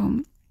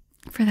 So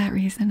for that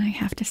reason, I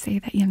have to say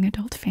that young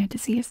adult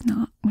fantasy is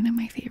not one of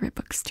my favorite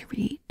books to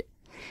read.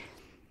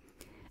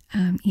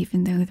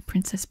 Even though The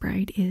Princess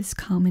Bride is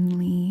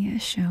commonly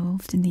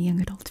shelved in the young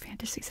adult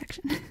fantasy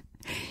section.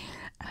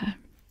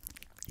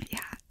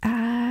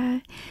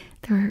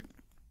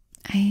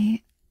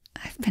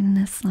 I've been in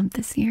a slump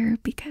this year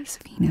because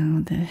of,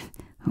 the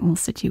whole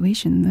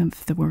situation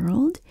of the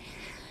world.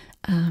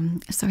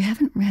 So I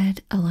haven't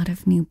read a lot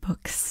of new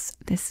books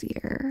this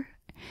year.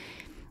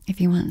 If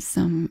you want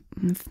some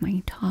of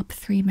my top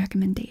 3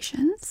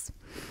 recommendations,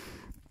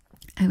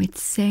 I would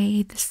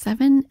say The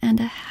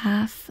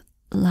 7.5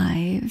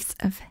 Lives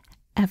of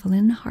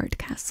Evelyn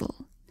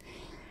Hardcastle.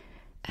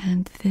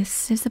 And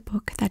this is a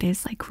book that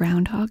is like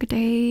Groundhog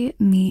Day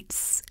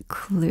meets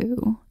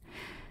Clue.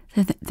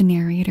 The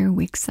narrator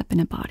wakes up in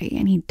a body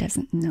and he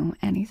doesn't know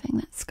anything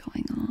that's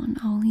going on.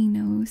 All he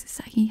knows is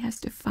that he has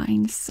to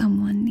find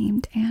someone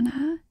named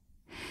Anna.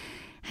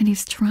 And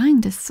he's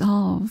trying to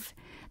solve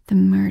the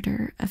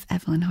murder of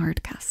Evelyn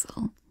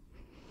Hardcastle.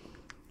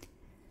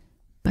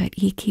 But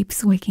he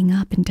keeps waking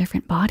up in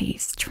different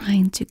bodies,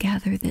 trying to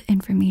gather the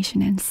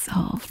information and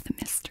solve the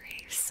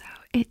mystery. So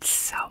it's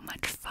so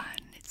much fun.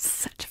 It's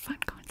such a fun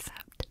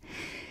concept.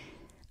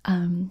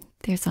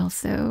 There's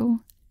also,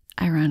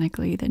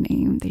 ironically, the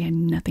name, they had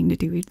nothing to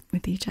do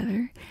with each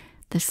other,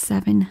 The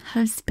 7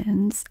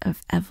 Husbands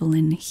of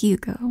Evelyn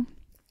Hugo.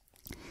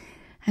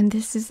 And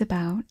this is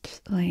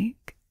about,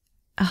 like,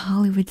 a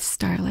Hollywood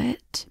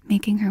starlet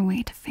making her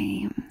way to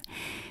fame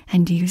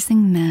and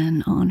using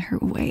men on her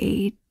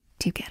way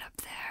to get up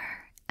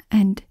there.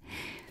 And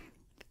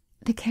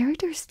the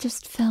characters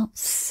just felt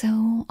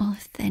so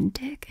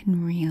authentic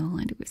and real,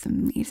 and it was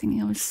amazing.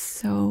 I was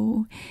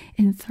so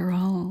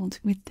enthralled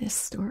with this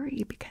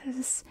story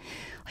because,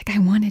 like, I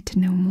wanted to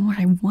know more.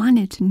 I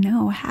wanted to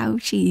know how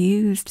she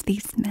used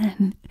these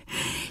men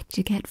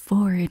to get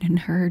forward in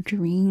her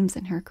dreams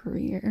and her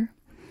career.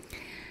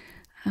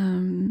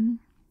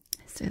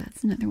 So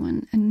that's another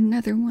one.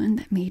 Another one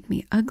that made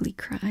me ugly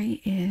cry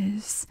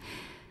is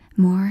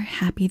More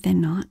Happy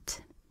Than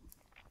Not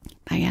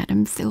by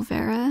Adam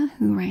Silvera,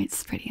 who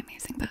writes pretty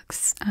amazing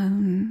books.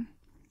 And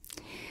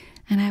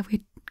I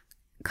would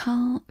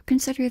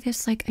consider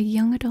this like a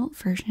young adult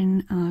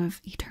version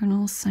of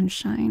Eternal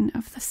Sunshine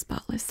of the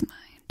Spotless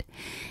Mind.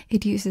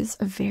 It uses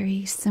a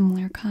very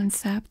similar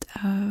concept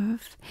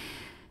of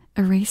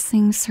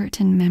erasing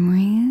certain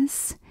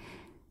memories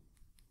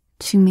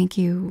to make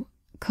you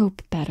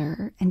cope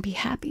better and be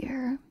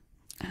happier.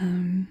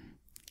 And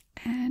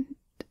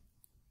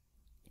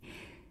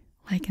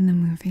like in the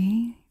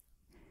movie,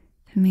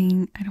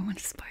 I don't want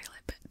to spoil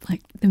it, but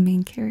like the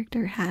main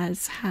character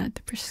has had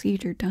the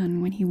procedure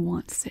done when he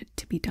wants it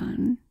to be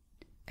done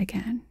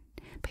again,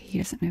 but he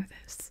doesn't know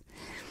this.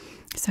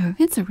 So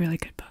it's a really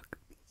good book.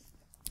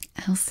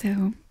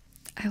 Also,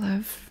 I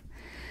love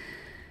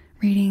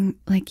reading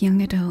like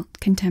young adult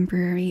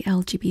contemporary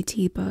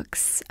LGBT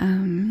books.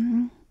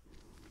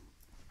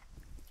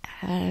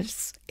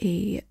 As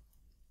a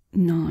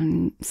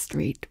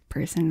non-straight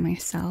person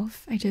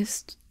myself,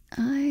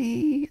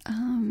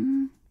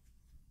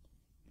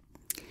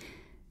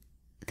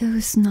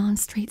 those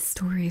non-straight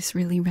stories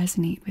really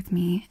resonate with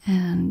me.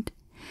 And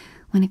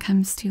when it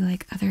comes to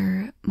like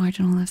other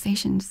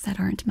marginalizations that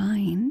aren't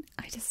mine,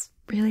 I just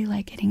really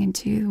like getting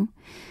into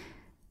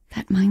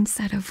that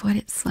mindset of what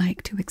it's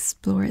like to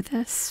explore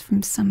this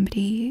from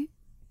somebody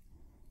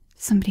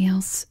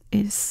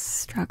else's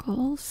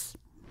struggles.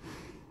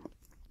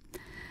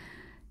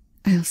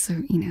 I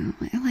also,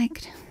 I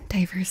like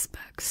diverse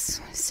books,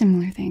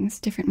 similar things,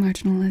 different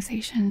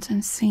marginalizations,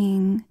 and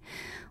seeing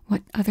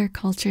what other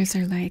cultures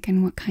are like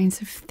and what kinds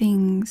of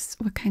things,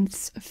 what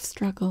kinds of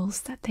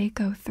struggles that they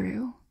go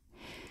through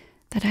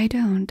that I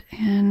don't,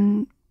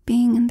 and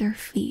being in their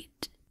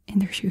feet, in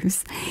their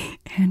shoes,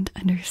 and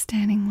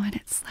understanding what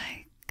it's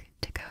like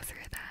to go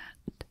through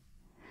that.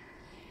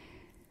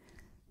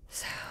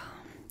 So,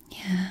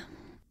 yeah.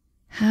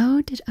 How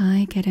did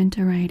I get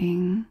into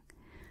writing?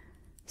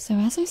 So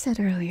as I said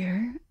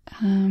earlier,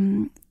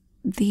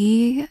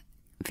 the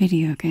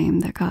video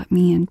game that got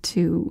me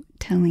into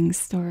telling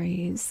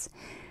stories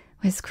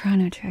was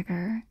Chrono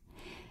Trigger,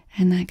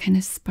 and that kind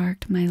of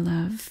sparked my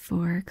love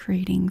for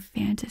creating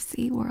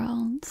fantasy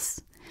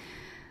worlds.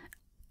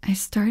 I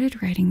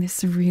started writing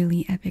this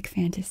really epic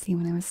fantasy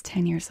when I was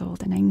 10 years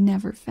old, and I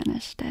never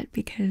finished it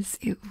because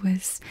it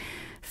was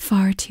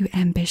far too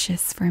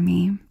ambitious for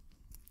me.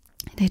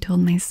 And I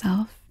told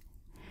myself,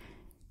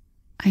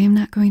 I am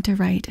not going to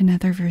write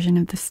another version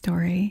of the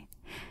story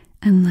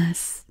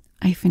unless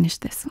I finish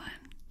this one.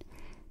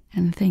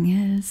 And the thing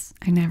is,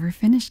 I never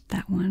finished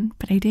that one,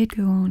 but I did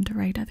go on to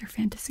write other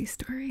fantasy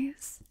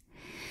stories.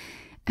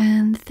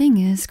 And the thing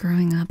is,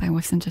 growing up, I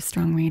wasn't a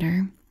strong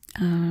reader.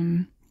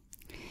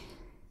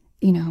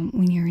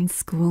 When you're in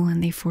school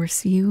and they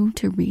force you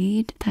to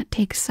read, that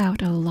takes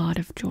out a lot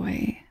of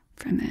joy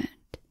from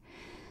it.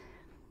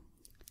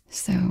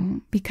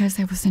 So, because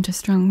I wasn't a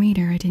strong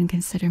reader, I didn't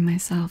consider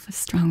myself a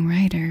strong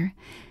writer.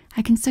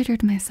 I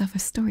considered myself a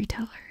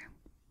storyteller.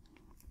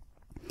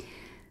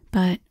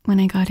 But when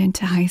I got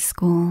into high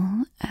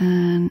school,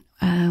 and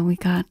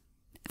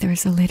there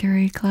was a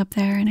literary club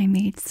there, and I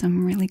made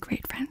some really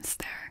great friends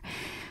there.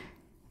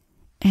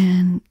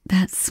 And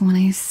that's when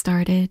I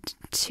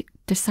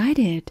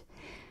decided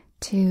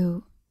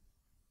to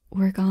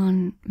work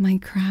on my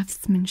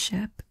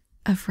craftsmanship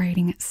of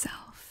writing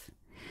itself,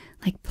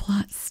 like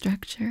plot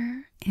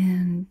structure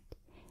and,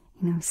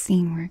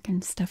 scene work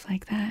and stuff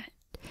like that.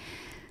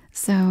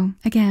 So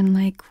again,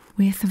 like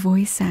with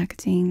voice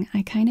acting,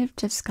 I kind of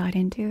just got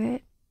into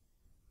it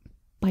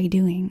by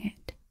doing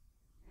it.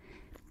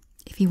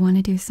 If you want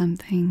to do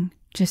something,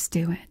 just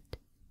do it.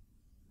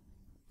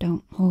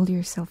 Don't hold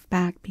yourself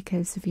back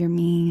because of your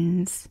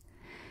means.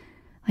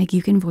 Like,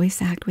 you can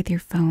voice act with your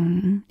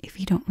phone if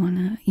you don't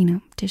want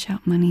to, dish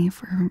out money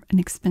for an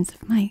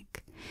expensive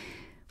mic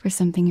for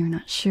something you're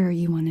not sure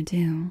you want to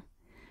do.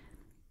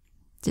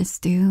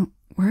 Just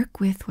work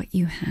with what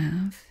you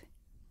have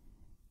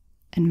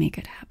and make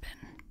it happen.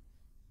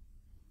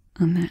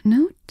 On that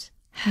note,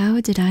 how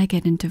did I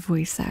get into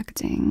voice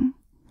acting?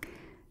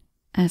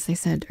 As I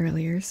said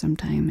earlier,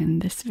 sometime in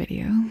this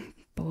video,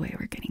 boy,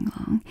 we're getting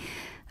long.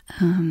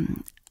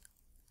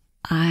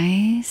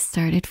 I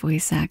started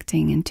voice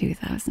acting in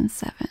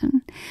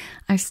 2007.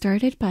 I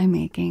started by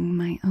making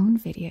my own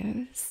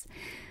videos.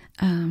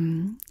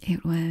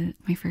 It was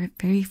my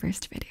very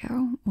first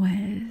video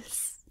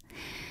was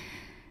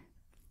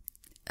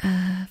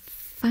a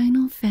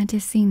Final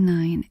Fantasy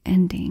IX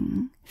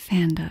ending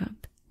fan dub.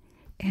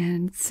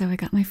 And so I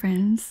got my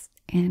friends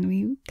and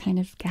we kind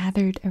of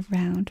gathered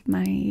around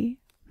my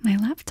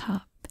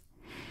laptop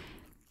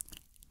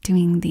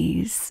doing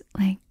these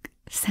like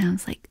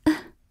sounds like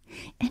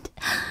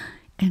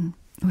and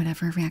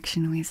whatever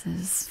reaction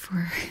noises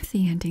for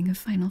the ending of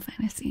Final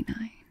Fantasy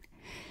IX.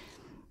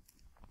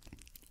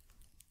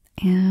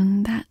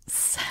 And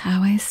that's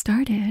how I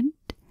started.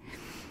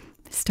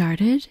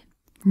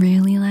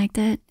 Really liked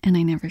it, and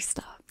I never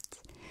stopped.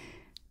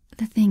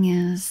 The thing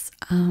is,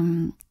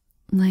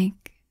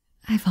 like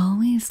I've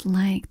always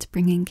liked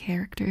bringing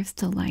characters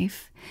to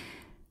life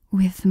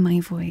with my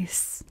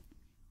voice.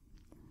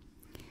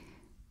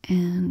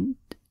 And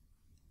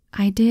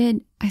I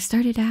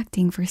started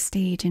acting for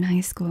stage in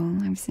high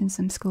school. I was in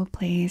some school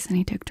plays and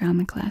I took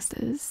drama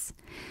classes.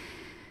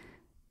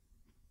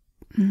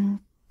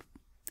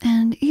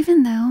 And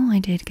even though I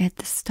did get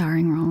the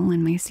starring role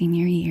in my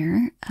senior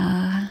year,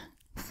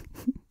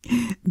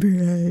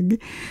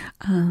 brag,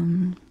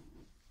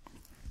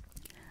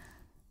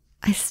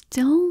 I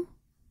still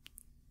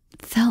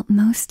felt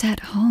most at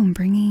home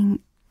bringing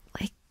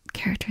like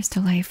characters to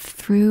life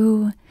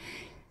through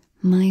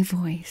my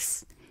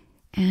voice.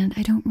 And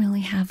I don't really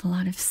have a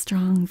lot of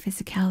strong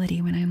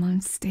physicality when I'm on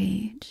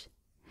stage.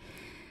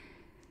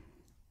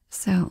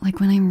 So like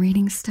when I'm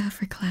reading stuff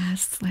for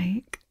class,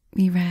 like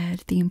we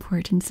read The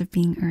Importance of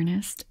Being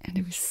Earnest, and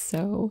it was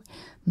so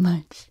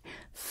much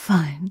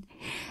fun.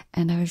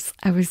 And I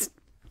was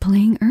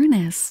playing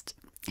Ernest,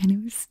 and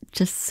it was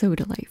just so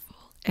delightful.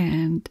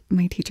 And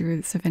my teacher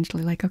was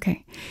eventually like,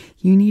 okay,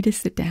 you need to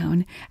sit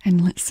down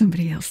and let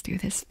somebody else do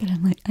this. But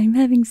I'm like, I'm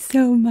having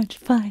so much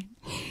fun.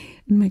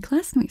 And my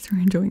classmates were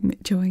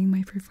enjoying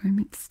my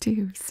performance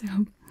too. So,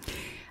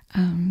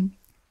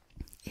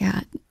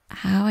 yeah,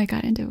 how I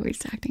got into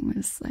voice acting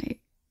was like,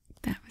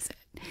 that was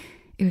it.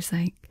 It was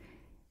like,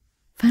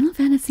 Final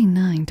Fantasy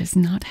IX does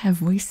not have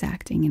voice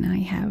acting, and I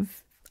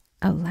have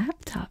a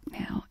laptop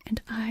now,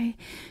 and I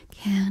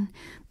can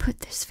put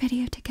this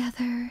video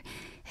together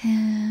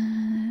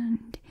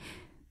and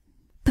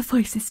put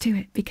voices to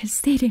it,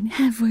 because they didn't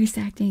have voice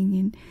acting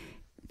in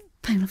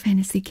Final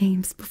Fantasy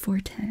games before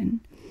 10.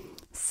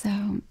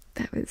 So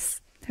that was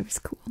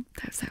cool.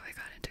 That was how I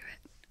got into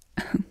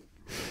it.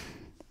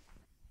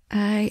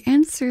 I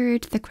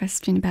answered the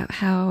question about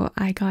how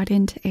I got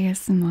into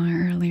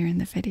ASMR earlier in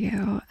the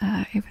video.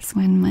 It was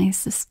when my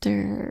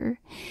sister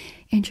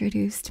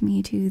introduced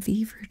me to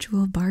the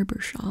virtual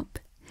barbershop,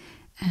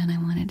 and I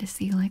wanted to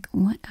see like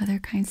what other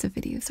kinds of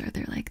videos are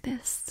there like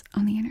this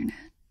on the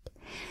internet.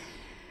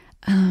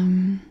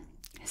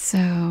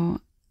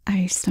 So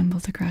I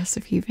stumbled across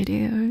a few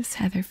videos.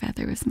 Heather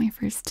Feather was my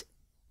first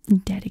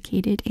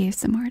dedicated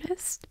ASMR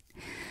artist.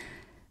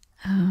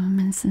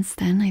 And since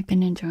then I've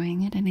been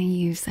enjoying it, and I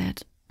use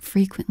it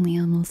frequently,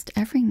 almost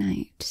every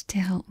night, to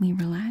help me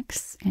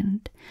relax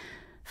and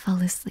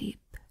fall asleep.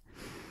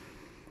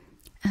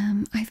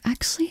 I've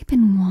actually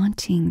been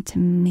wanting to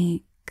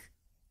make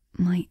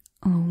my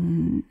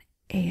own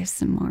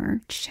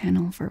ASMR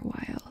channel for a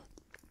while.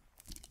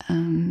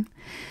 I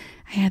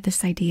had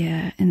this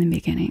idea in the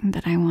beginning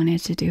that I wanted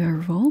to do a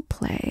role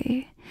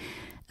play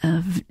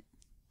of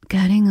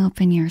cutting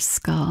open your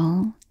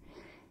skull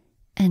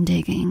and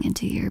digging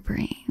into your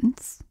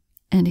brains.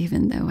 And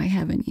even though I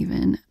haven't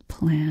even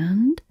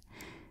planned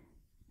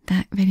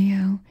that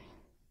video,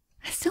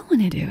 I still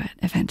want to do it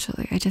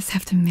eventually. I just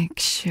have to make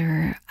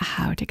sure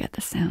how to get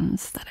the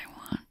sounds that I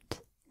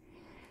want.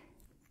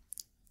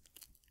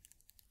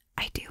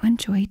 I do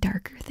enjoy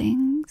darker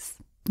things.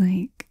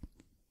 Like,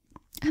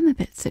 I'm a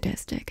bit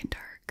sadistic and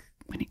dark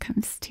when it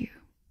comes to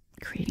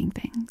creating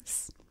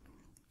things.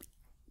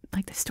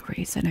 Like the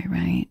stories that I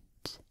write,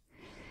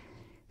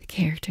 the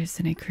characters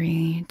that I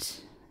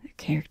create, the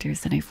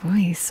characters that I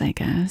voice, I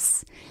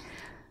guess.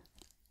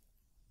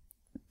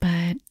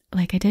 But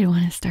like, I did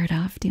want to start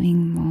off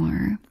doing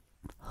more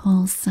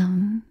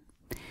wholesome,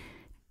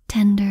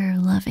 tender,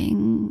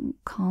 loving,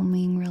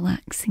 calming,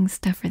 relaxing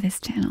stuff for this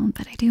channel.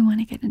 But I do want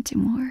to get into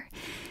more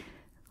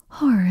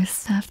horror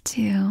stuff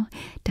too.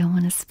 Don't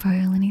want to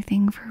spoil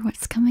anything for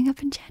what's coming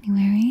up in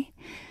January.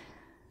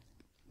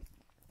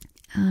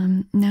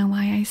 Now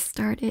why I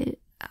started,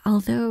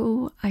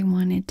 although I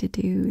wanted to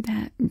do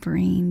that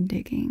brain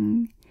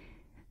digging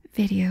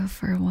video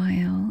for a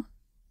while,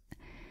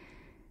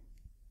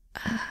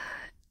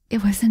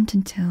 it wasn't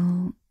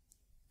until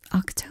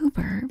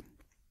October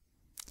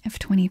of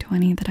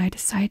 2020 that I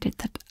decided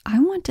that I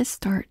want to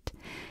start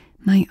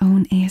my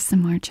own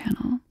ASMR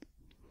channel.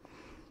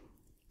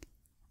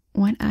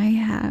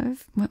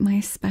 What my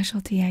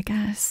specialty, I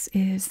guess,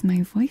 is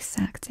my voice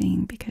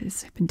acting,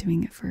 because I've been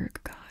doing it for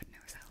God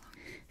knows how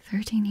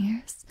long, 13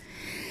 years.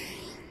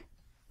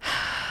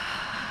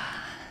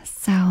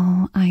 So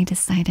I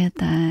decided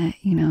that,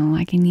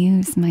 I can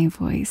use my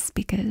voice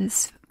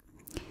because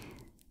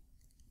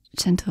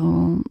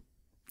gentle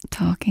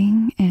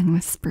talking and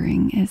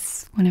whispering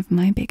is one of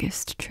my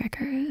biggest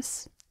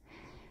triggers.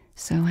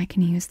 So I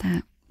can use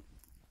that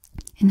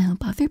and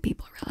help other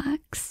people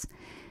relax.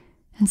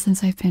 And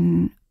since I've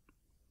been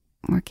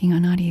working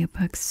on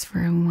audiobooks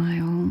for a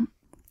while,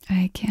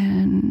 I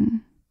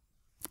can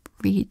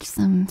read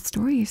some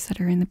stories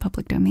that are in the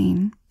public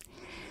domain,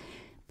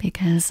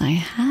 because I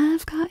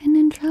have gotten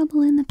in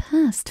trouble in the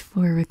past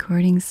for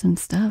recording some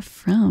stuff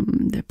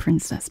from The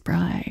Princess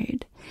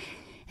Bride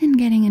and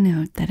getting a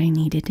note that I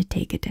needed to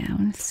take it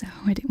down, so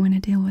I didn't want to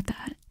deal with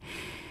that.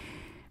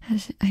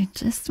 I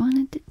just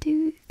wanted to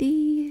do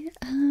the,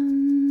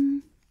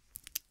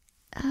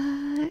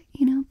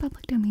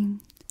 public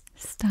domain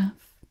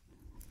stuff.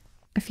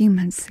 a few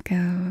months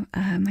ago,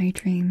 my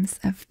dreams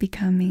of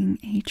becoming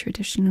a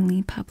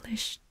traditionally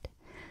published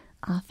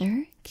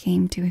author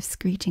came to a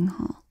screeching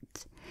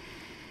halt.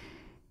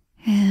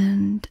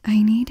 And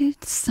I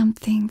needed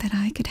something that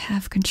I could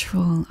have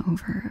control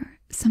over,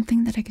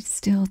 something that I could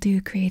still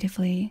do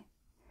creatively,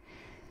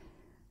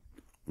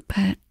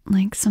 but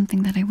like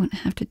something that I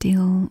wouldn't have to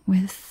deal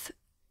with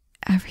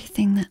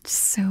everything that's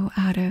so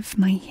out of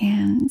my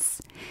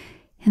hands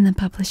in the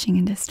publishing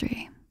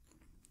industry.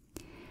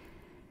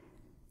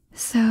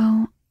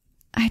 So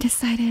I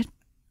decided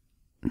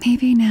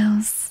maybe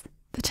now's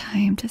the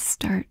time to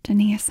start an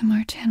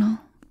ASMR channel.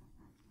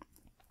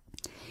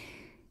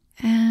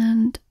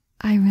 And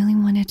I really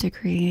wanted to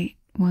create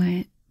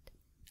what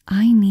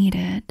I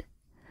needed,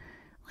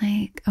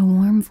 like a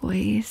warm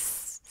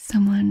voice,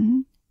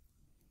 someone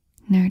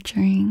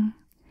nurturing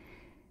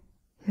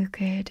who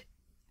could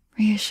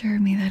reassure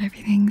me that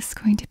everything's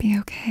going to be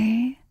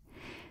okay,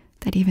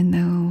 that even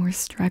though we're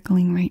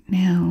struggling right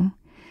now,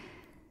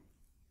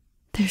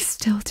 there's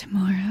still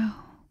tomorrow,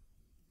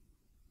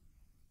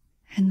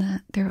 and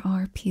that there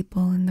are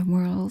people in the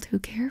world who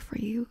care for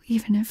you,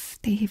 even if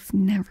they've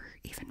never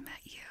even met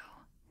you.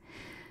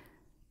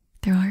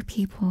 There are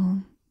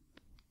people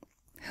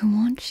who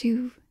want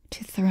you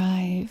to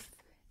thrive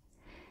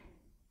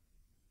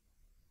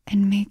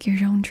and make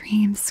your own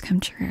dreams come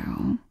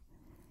true.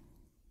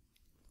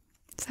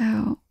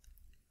 So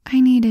I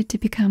needed to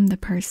become the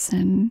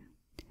person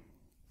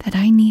that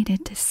I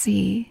needed to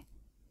see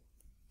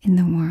in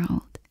the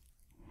world,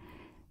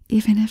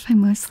 even if I'm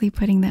mostly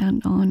putting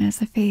that on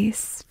as a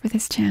face for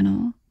this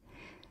channel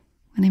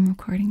when I'm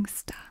recording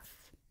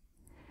stuff.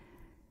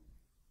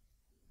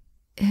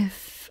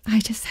 If I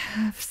just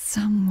have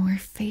some more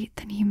faith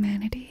in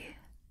humanity,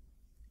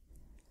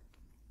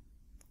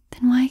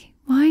 then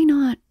why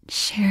not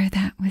share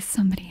that with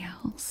somebody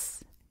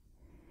else?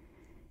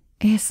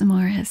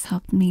 ASMR has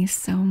helped me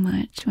so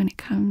much when it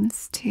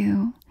comes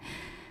to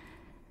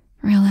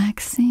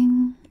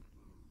relaxing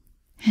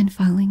and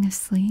falling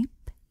asleep.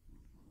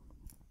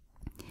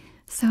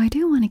 So I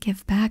do want to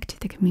give back to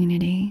the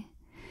community.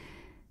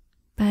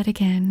 But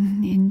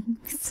again, in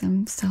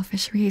some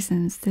selfish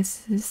reasons,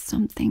 this is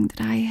something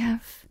that I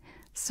have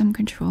some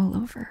control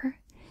over.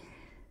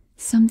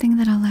 Something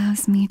that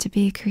allows me to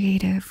be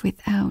creative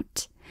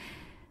without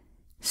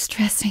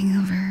stressing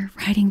over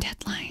writing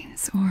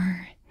deadlines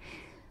or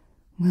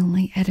will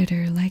my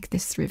editor like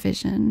this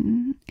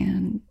revision,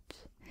 and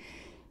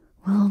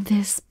will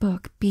this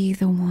book be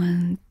the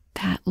one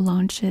that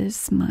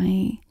launches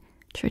my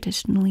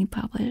traditionally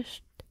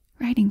published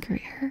writing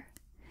career?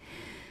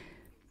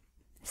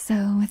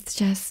 So with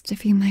just a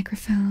few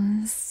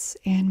microphones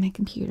and my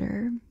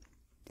computer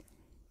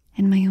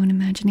and my own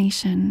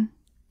imagination,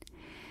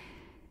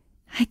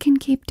 I can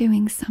keep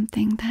doing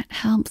something that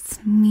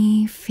helps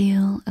me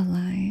feel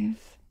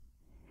alive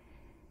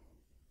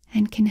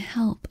and can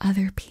help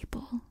other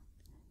people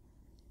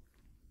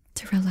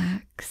to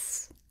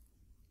relax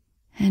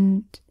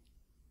and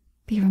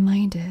be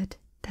reminded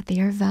that they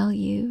are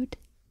valued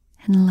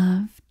and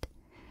loved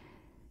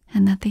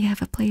and that they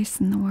have a place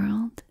in the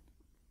world.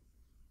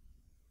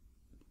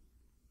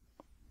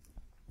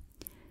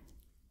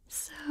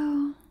 So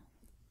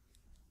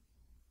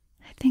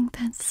I think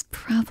that's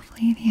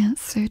probably the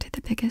answer to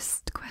the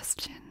biggest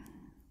question.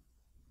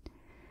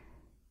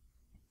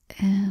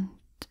 And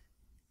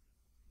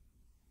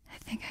I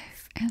think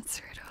I've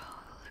answered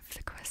all of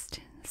the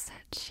questions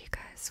that you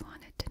guys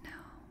wanted to know.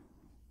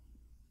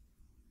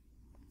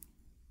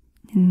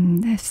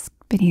 And this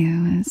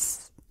video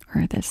is,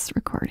 or this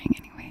recording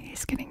anyway,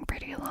 is getting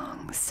pretty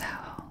long, so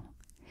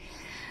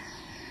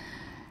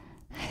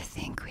I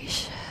think we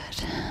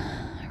should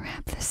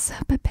wrap this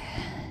up a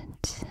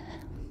bit.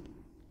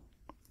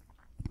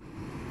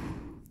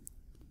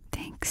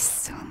 Thanks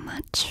so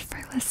much for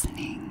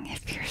listening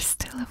if you're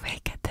still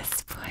awake at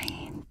this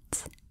point.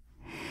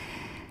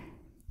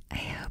 I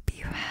hope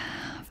you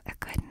have a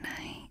good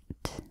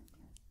night.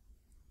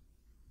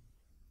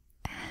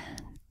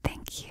 And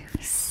thank you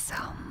so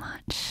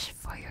much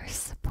for your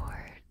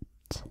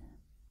support.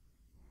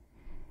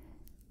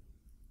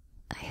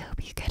 I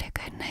hope you get a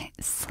good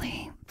night's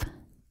sleep.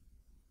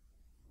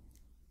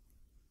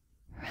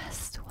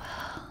 Rest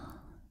well.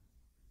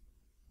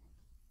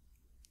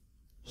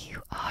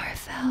 You are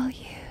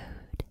valued.